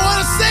 Do you want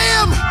to see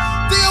him?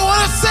 Do you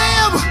want to see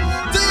him?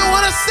 Do you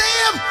want to see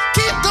him?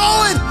 Keep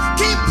going.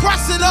 Keep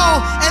pressing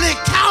on and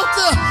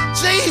encounter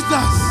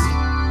Jesus.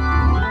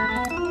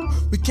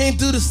 We can't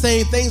do the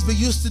same things we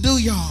used to do,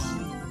 y'all.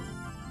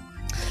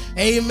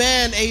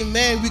 Amen,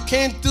 amen. We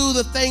can't do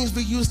the things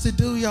we used to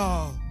do,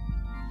 y'all.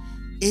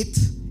 It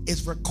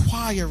is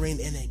requiring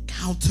an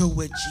encounter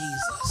with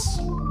Jesus.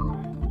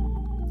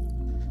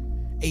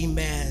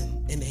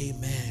 Amen and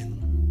amen.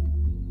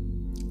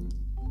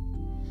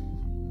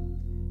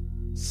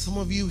 Some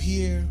of you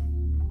here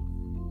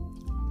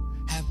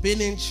have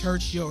been in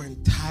church your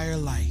entire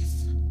life.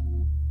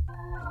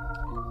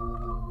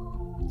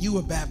 You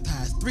were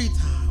baptized 3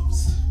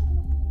 times.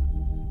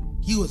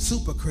 You were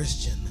super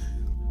Christian.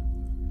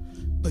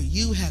 But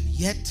you have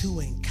yet to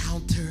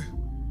encounter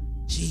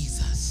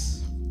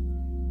Jesus.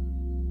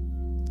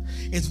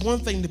 It's one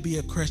thing to be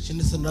a Christian,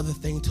 it's another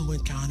thing to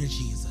encounter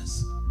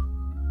Jesus.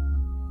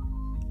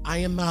 I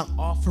am not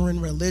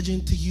offering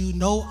religion to you.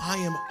 No, I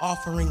am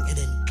offering an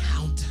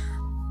encounter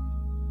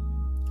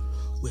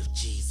with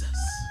Jesus.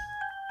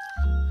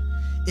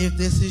 If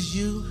this is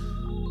you,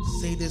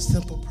 say this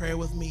simple prayer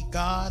with me.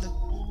 God,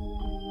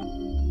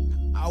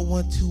 I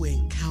want to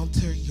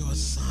encounter your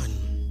son.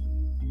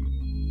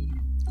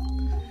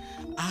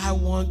 I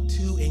want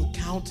to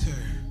encounter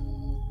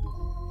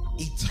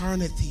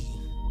eternity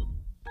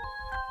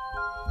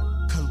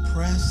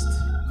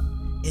compressed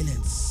in a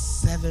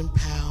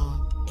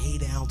 7-pound,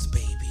 8-ounce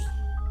baby.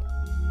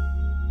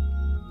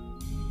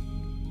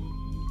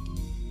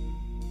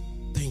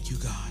 Thank you,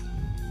 God.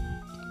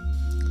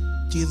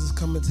 Jesus,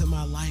 come into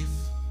my life.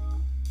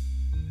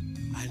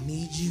 I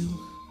need you.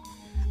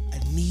 I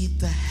need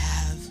to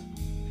have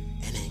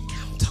an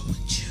encounter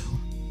with you.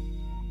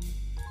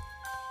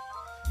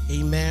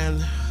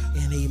 Amen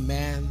and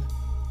amen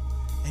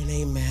and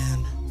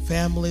amen.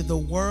 Family, the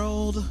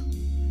world,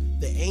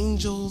 the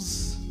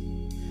angels,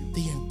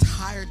 the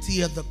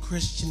entirety of the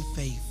Christian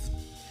faith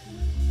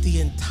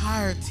the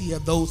entirety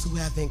of those who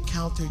have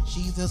encountered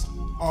Jesus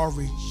are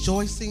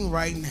rejoicing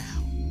right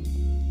now.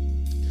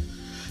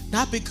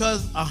 Not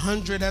because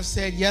 100 have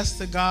said yes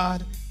to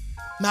God,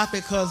 not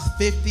because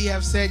 50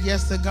 have said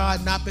yes to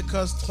God, not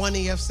because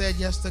 20 have said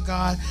yes to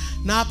God,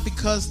 not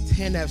because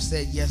 10 have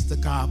said yes to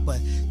God, but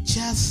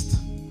just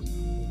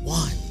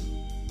one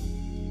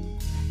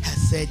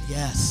has said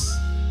yes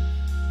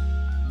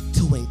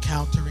to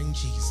encountering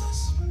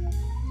Jesus.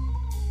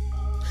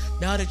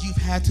 Now that you've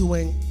had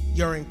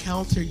your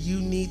encounter, you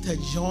need to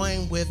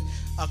join with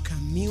a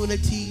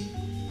community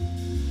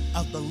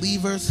of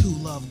believers who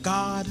love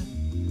God,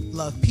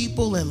 love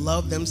people, and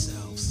love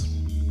themselves.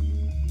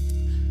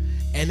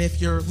 And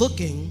if you're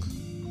looking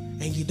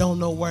and you don't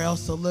know where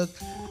else to look,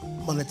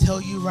 I'm going to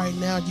tell you right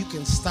now, you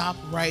can stop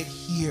right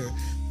here.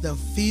 The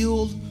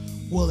field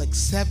will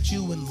accept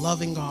you with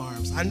loving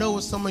arms. I know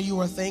what some of you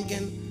are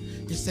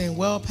thinking. You're saying,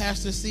 well,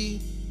 Pastor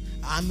C,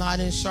 I'm not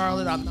in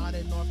Charlotte. I'm not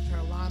in North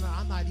Carolina.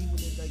 I'm not even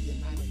in the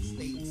United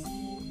States.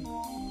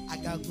 I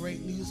got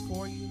great news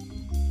for you.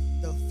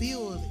 The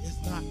field is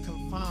not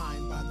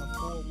confined by the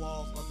four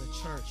walls of the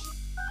church.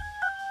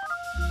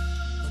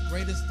 The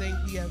greatest thing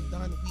we have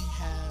done, we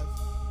have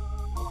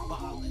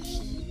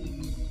abolished. I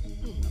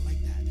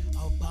like that.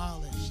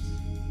 Abolished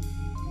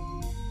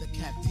the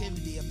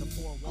captivity of the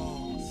four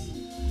walls.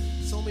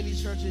 So many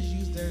churches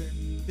use their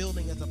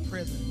building as a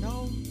prison.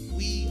 No,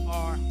 we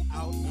are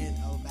out and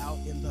about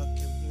in the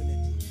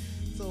community.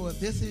 So if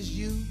this is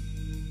you,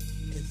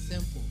 it's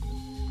simple.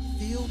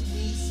 Field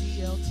Me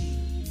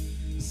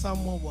CLT.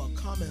 Someone will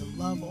come and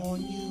love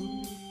on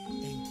you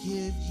and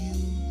give you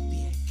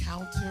the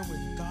encounter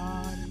with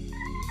God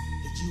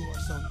that you are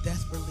so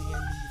desperately in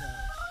need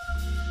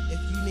of. If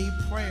you need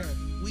prayer,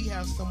 we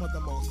have some of the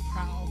most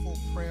powerful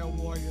prayer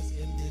warriors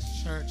in this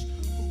church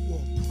who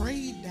will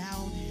pray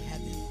down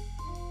heaven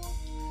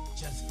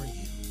just for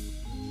you.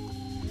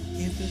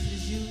 If this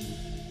is you,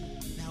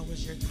 now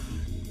is your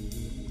time.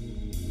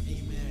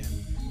 Amen.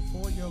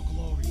 For your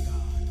glory,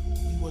 God,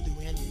 we will do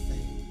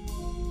anything.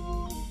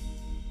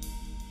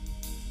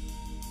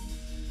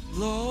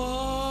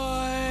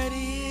 Lord,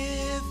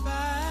 if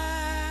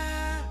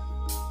I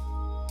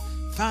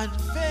find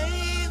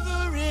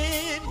favor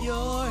in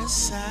your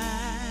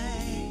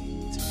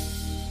sight,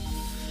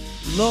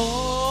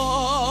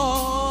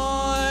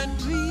 Lord,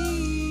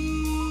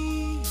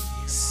 please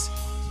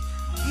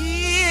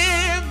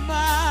hear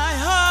my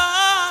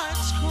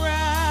heart's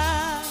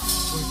cry.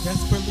 We're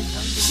desperately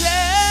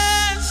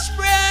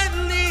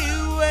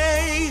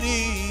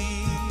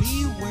waiting to be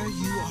where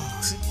you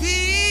are. to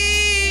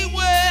be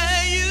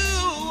where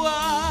you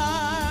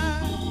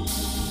are.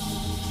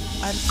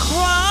 I'd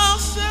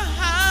cross the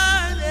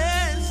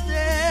highest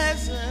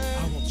desert.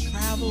 I will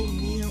travel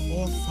near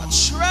or far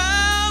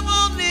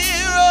Travel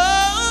near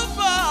or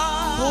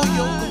far for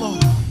your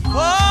glory.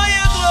 For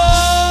your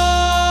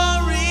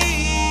glory.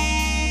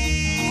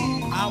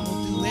 I will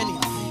do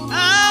anything. I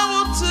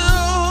will do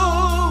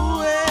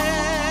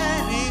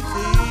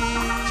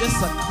anything Just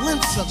a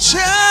glimpse of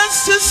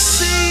just to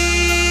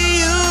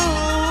see you,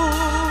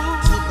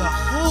 to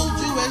behold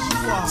you as you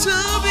are. to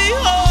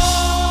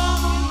behold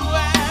you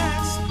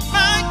as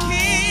my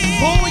King.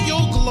 For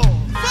your glory.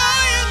 For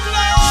your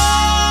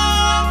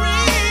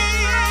glory.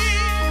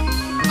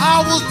 I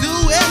will do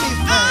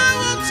anything. I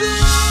will do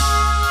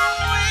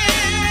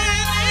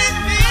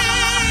anything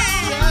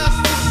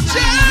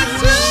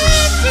just to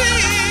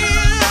see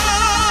you,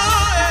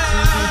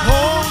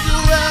 Behold you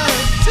as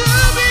to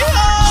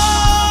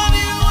behold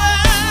you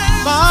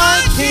as my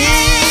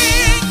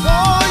King.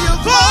 For your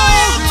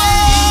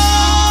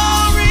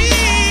glory.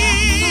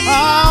 I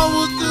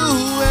will do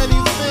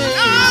anything. I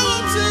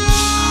will do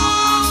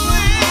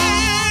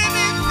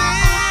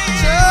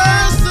anything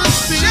Just to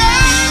see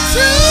just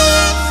to you.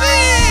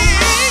 see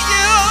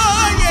you,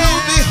 To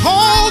yeah.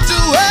 behold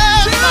you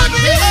as To my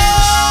King.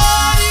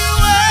 behold you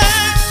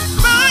as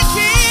my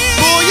King.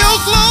 For your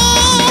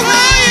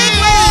glory.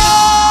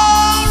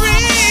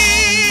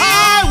 I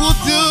will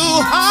do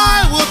anything.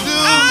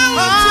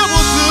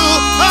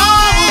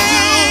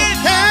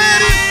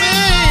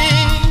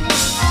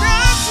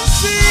 Just to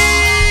see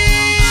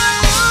you,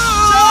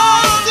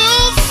 Just to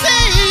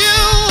see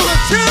you.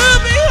 to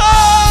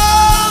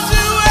behold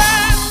you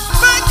as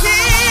my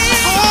King.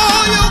 For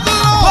your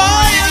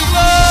For your glory.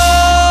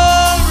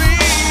 glory,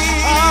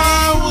 I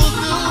will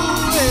do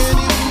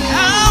anything. I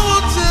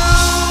will do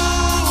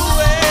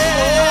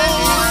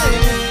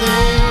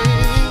anything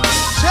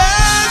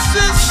just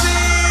to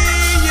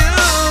see you,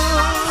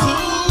 To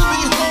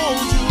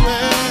behold you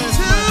as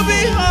to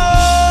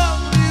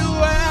behold you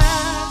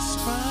as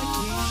my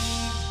King.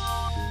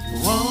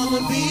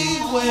 wanna be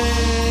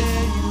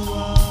where you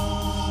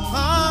are. I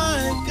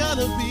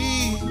gotta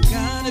be.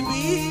 Gotta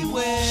be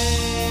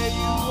where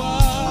you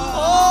are.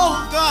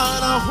 Oh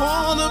God, I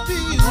wanna be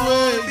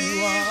where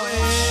you are.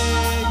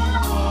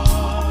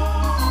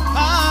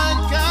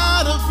 I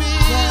gotta be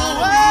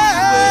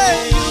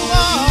where you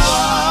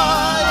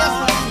are. Yes,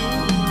 I do.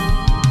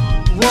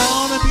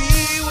 Wanna be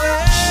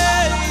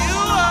where you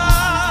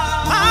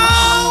are. I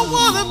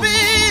wanna be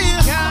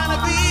Gotta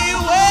be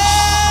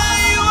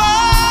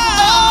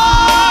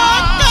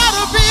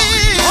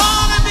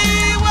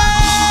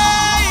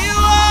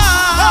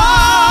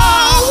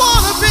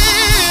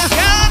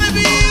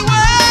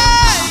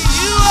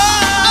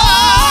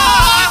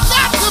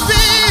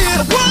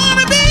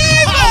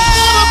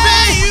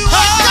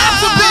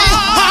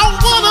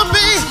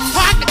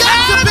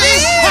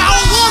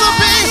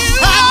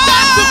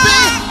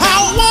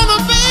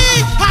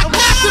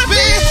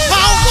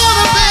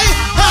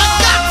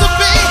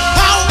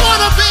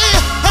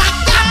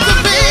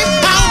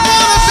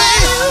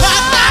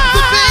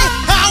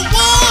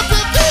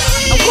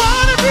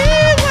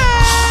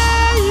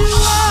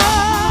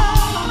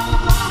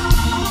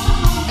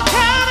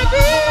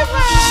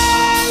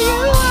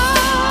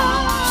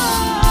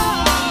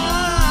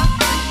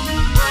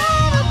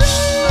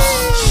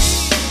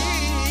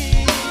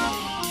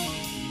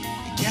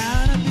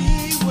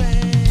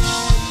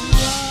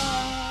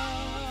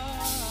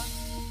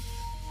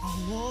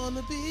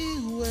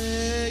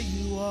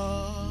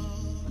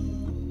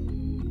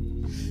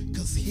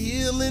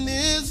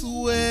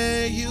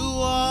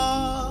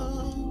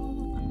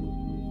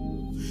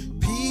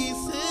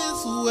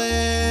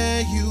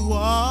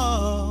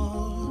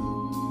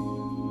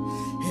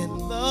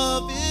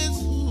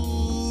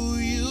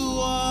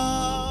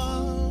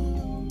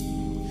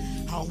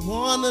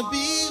wanna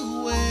be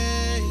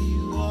where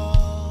you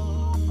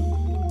are,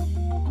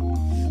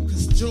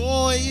 'cause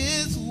joy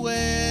is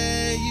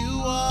where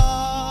you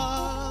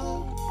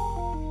are,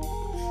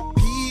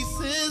 peace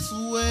is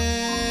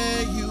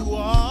where you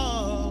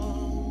are,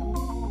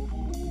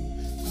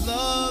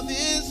 love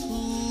is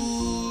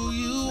who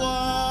you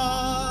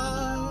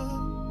are,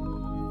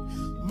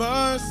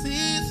 mercy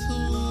is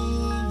who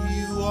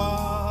you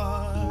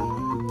are,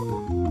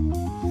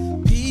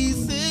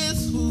 peace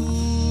is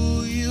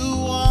who you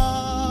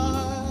are,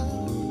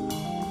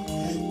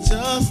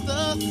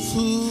 justice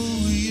who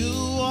you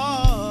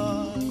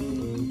are,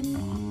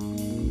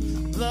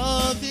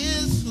 love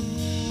is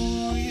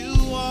who you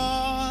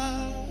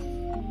are.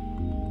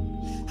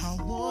 I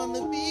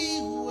wanna be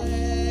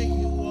where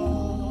you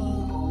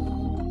are.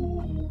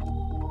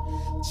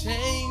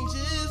 Change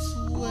is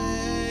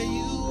where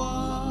you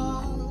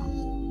are.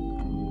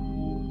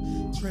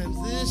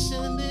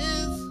 Transition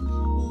is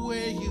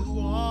where you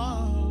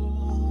are.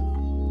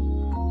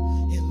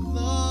 And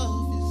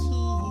love is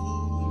who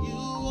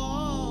you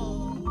are.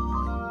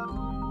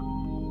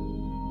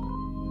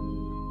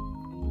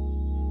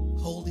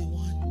 Holy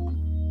One,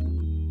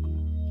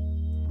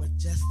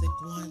 majestic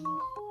One,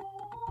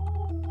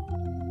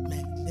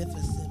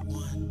 magnificent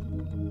One,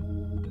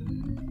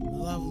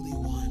 lovely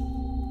One,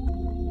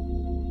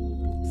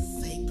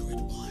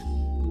 sacred One,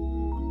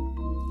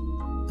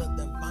 the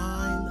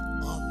divine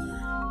Other.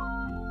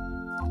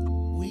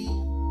 We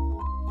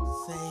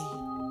say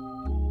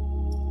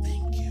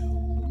thank you.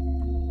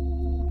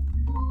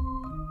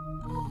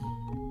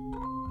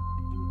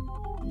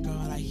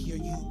 God, I hear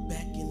you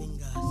beckoning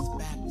us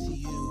back to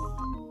you.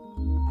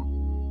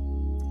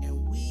 And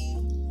we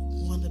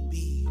want to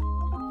be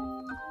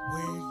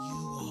where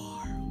you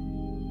are.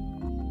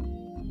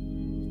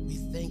 We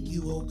thank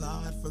you, oh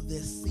God, for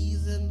this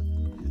season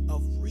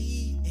of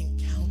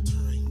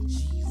re-encountering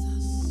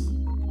Jesus.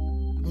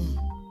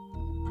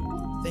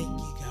 Thank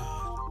you,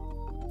 God.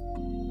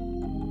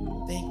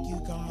 Thank you,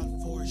 God,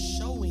 for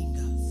showing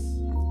us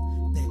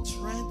that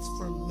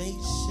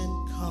transformation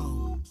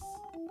comes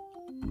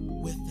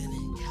with an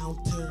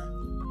encounter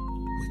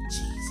with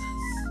Jesus.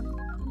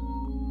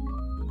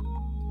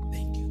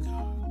 Thank you,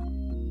 God.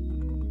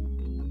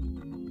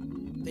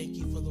 Thank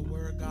you for the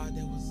word, God,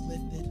 that was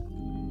lifted.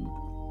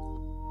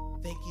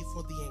 Thank you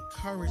for the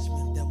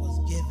encouragement that was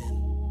given.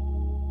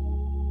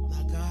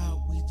 Now, God,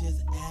 we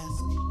just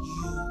ask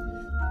you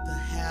to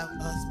have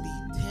us be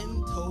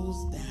 10 toes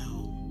down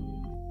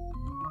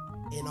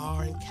in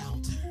our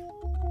encounter,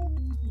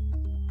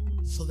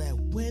 so that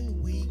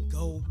when we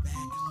go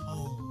back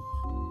home,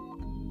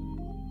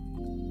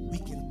 we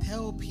can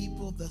tell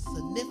people the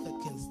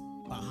significance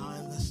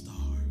behind the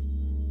star,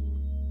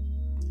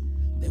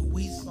 that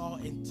we saw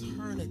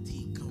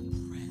eternity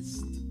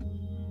compressed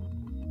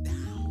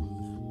down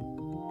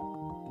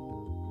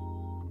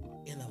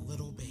in a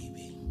little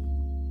baby.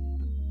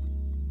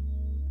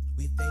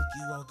 We thank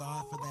you, oh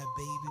God, for that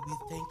baby. We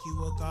thank you,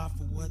 oh God,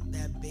 for what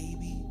that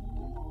baby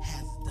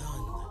has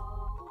done.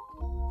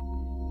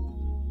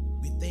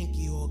 We thank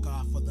you, oh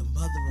God, for the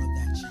mother of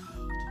that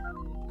child.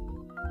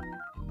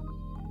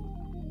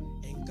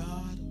 And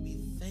God, we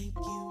thank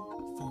you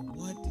for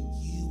what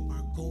you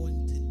are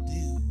going to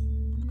do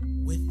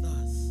with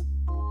us,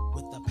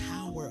 with the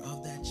power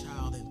of that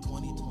child in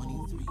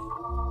 2023.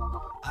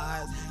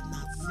 Eyes have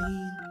not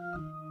seen,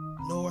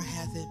 nor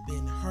has it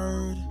been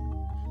heard,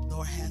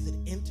 nor has it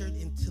entered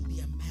into the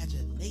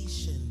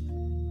imagination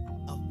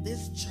of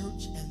this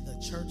church and the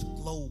church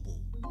global.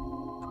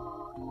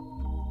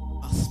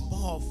 A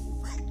small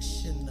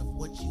fraction of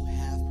what you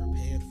have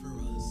prepared for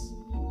us.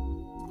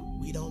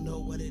 We don't know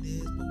what it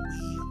is, but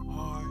we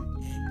are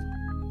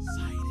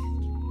excited.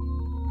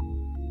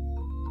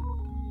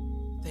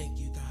 Thank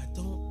you, God.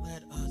 Don't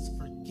let us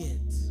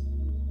forget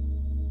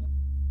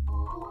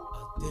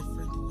a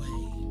different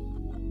way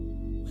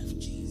with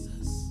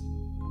Jesus.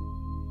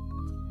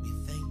 We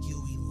thank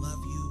you. We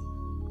love you.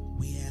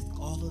 We ask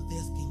all of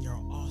this in your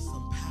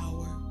awesome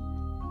power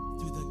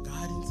through the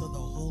guidance of the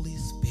Holy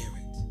Spirit.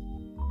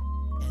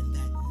 And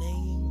that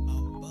name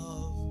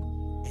above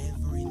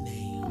every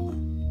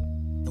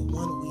name, the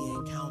one we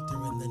encounter.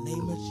 In the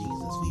name of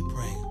Jesus we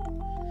pray.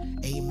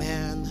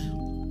 Amen,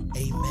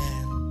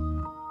 amen,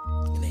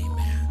 and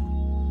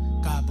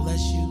amen. God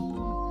bless you.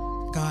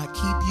 God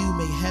keep you.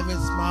 May heaven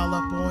smile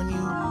upon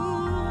you.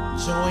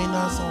 Join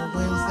us on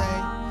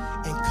Wednesday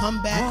and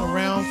come back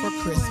around for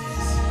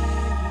Christmas,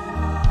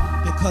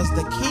 because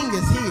the King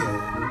is here.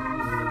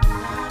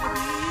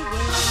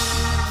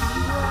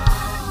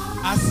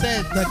 I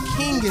said the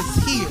King is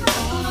here.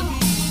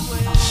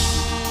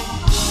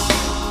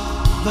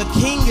 The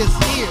King is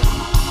here.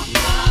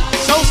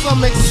 Show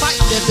some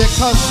excitement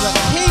because the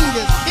King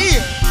is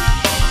here.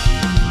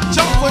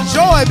 Jump for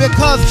joy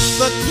because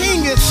the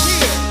King is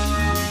here.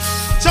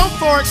 Jump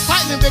for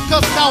excitement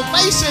because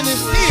salvation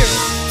is here.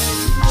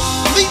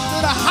 Leap to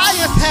the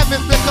highest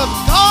heaven because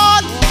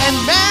God and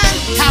man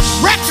have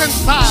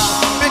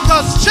reconciled,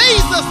 because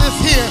Jesus is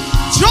here.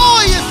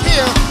 Joy is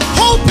here.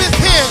 Hope is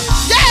here.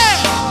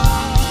 Yeah!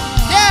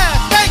 Yeah!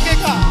 Thank you,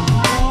 God.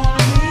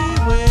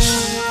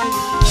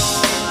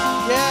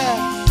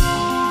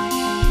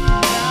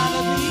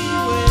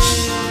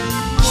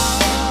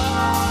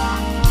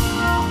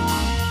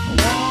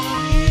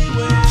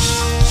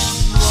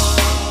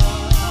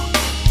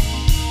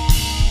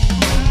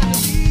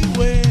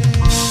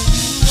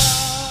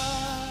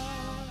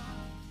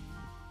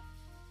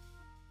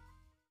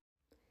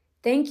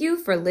 Thank you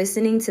for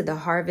listening to the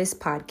Harvest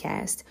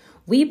Podcast.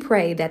 We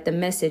pray that the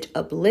message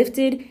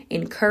uplifted,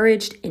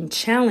 encouraged, and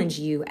challenged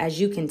you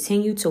as you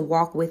continue to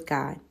walk with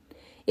God.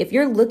 If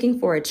you're looking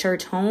for a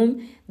church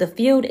home, the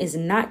Field is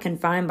not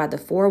confined by the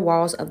four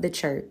walls of the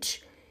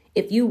church.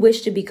 If you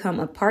wish to become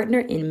a partner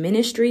in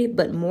ministry,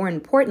 but more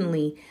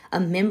importantly,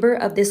 a member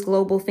of this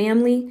global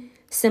family,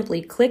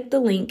 simply click the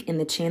link in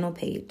the channel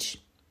page.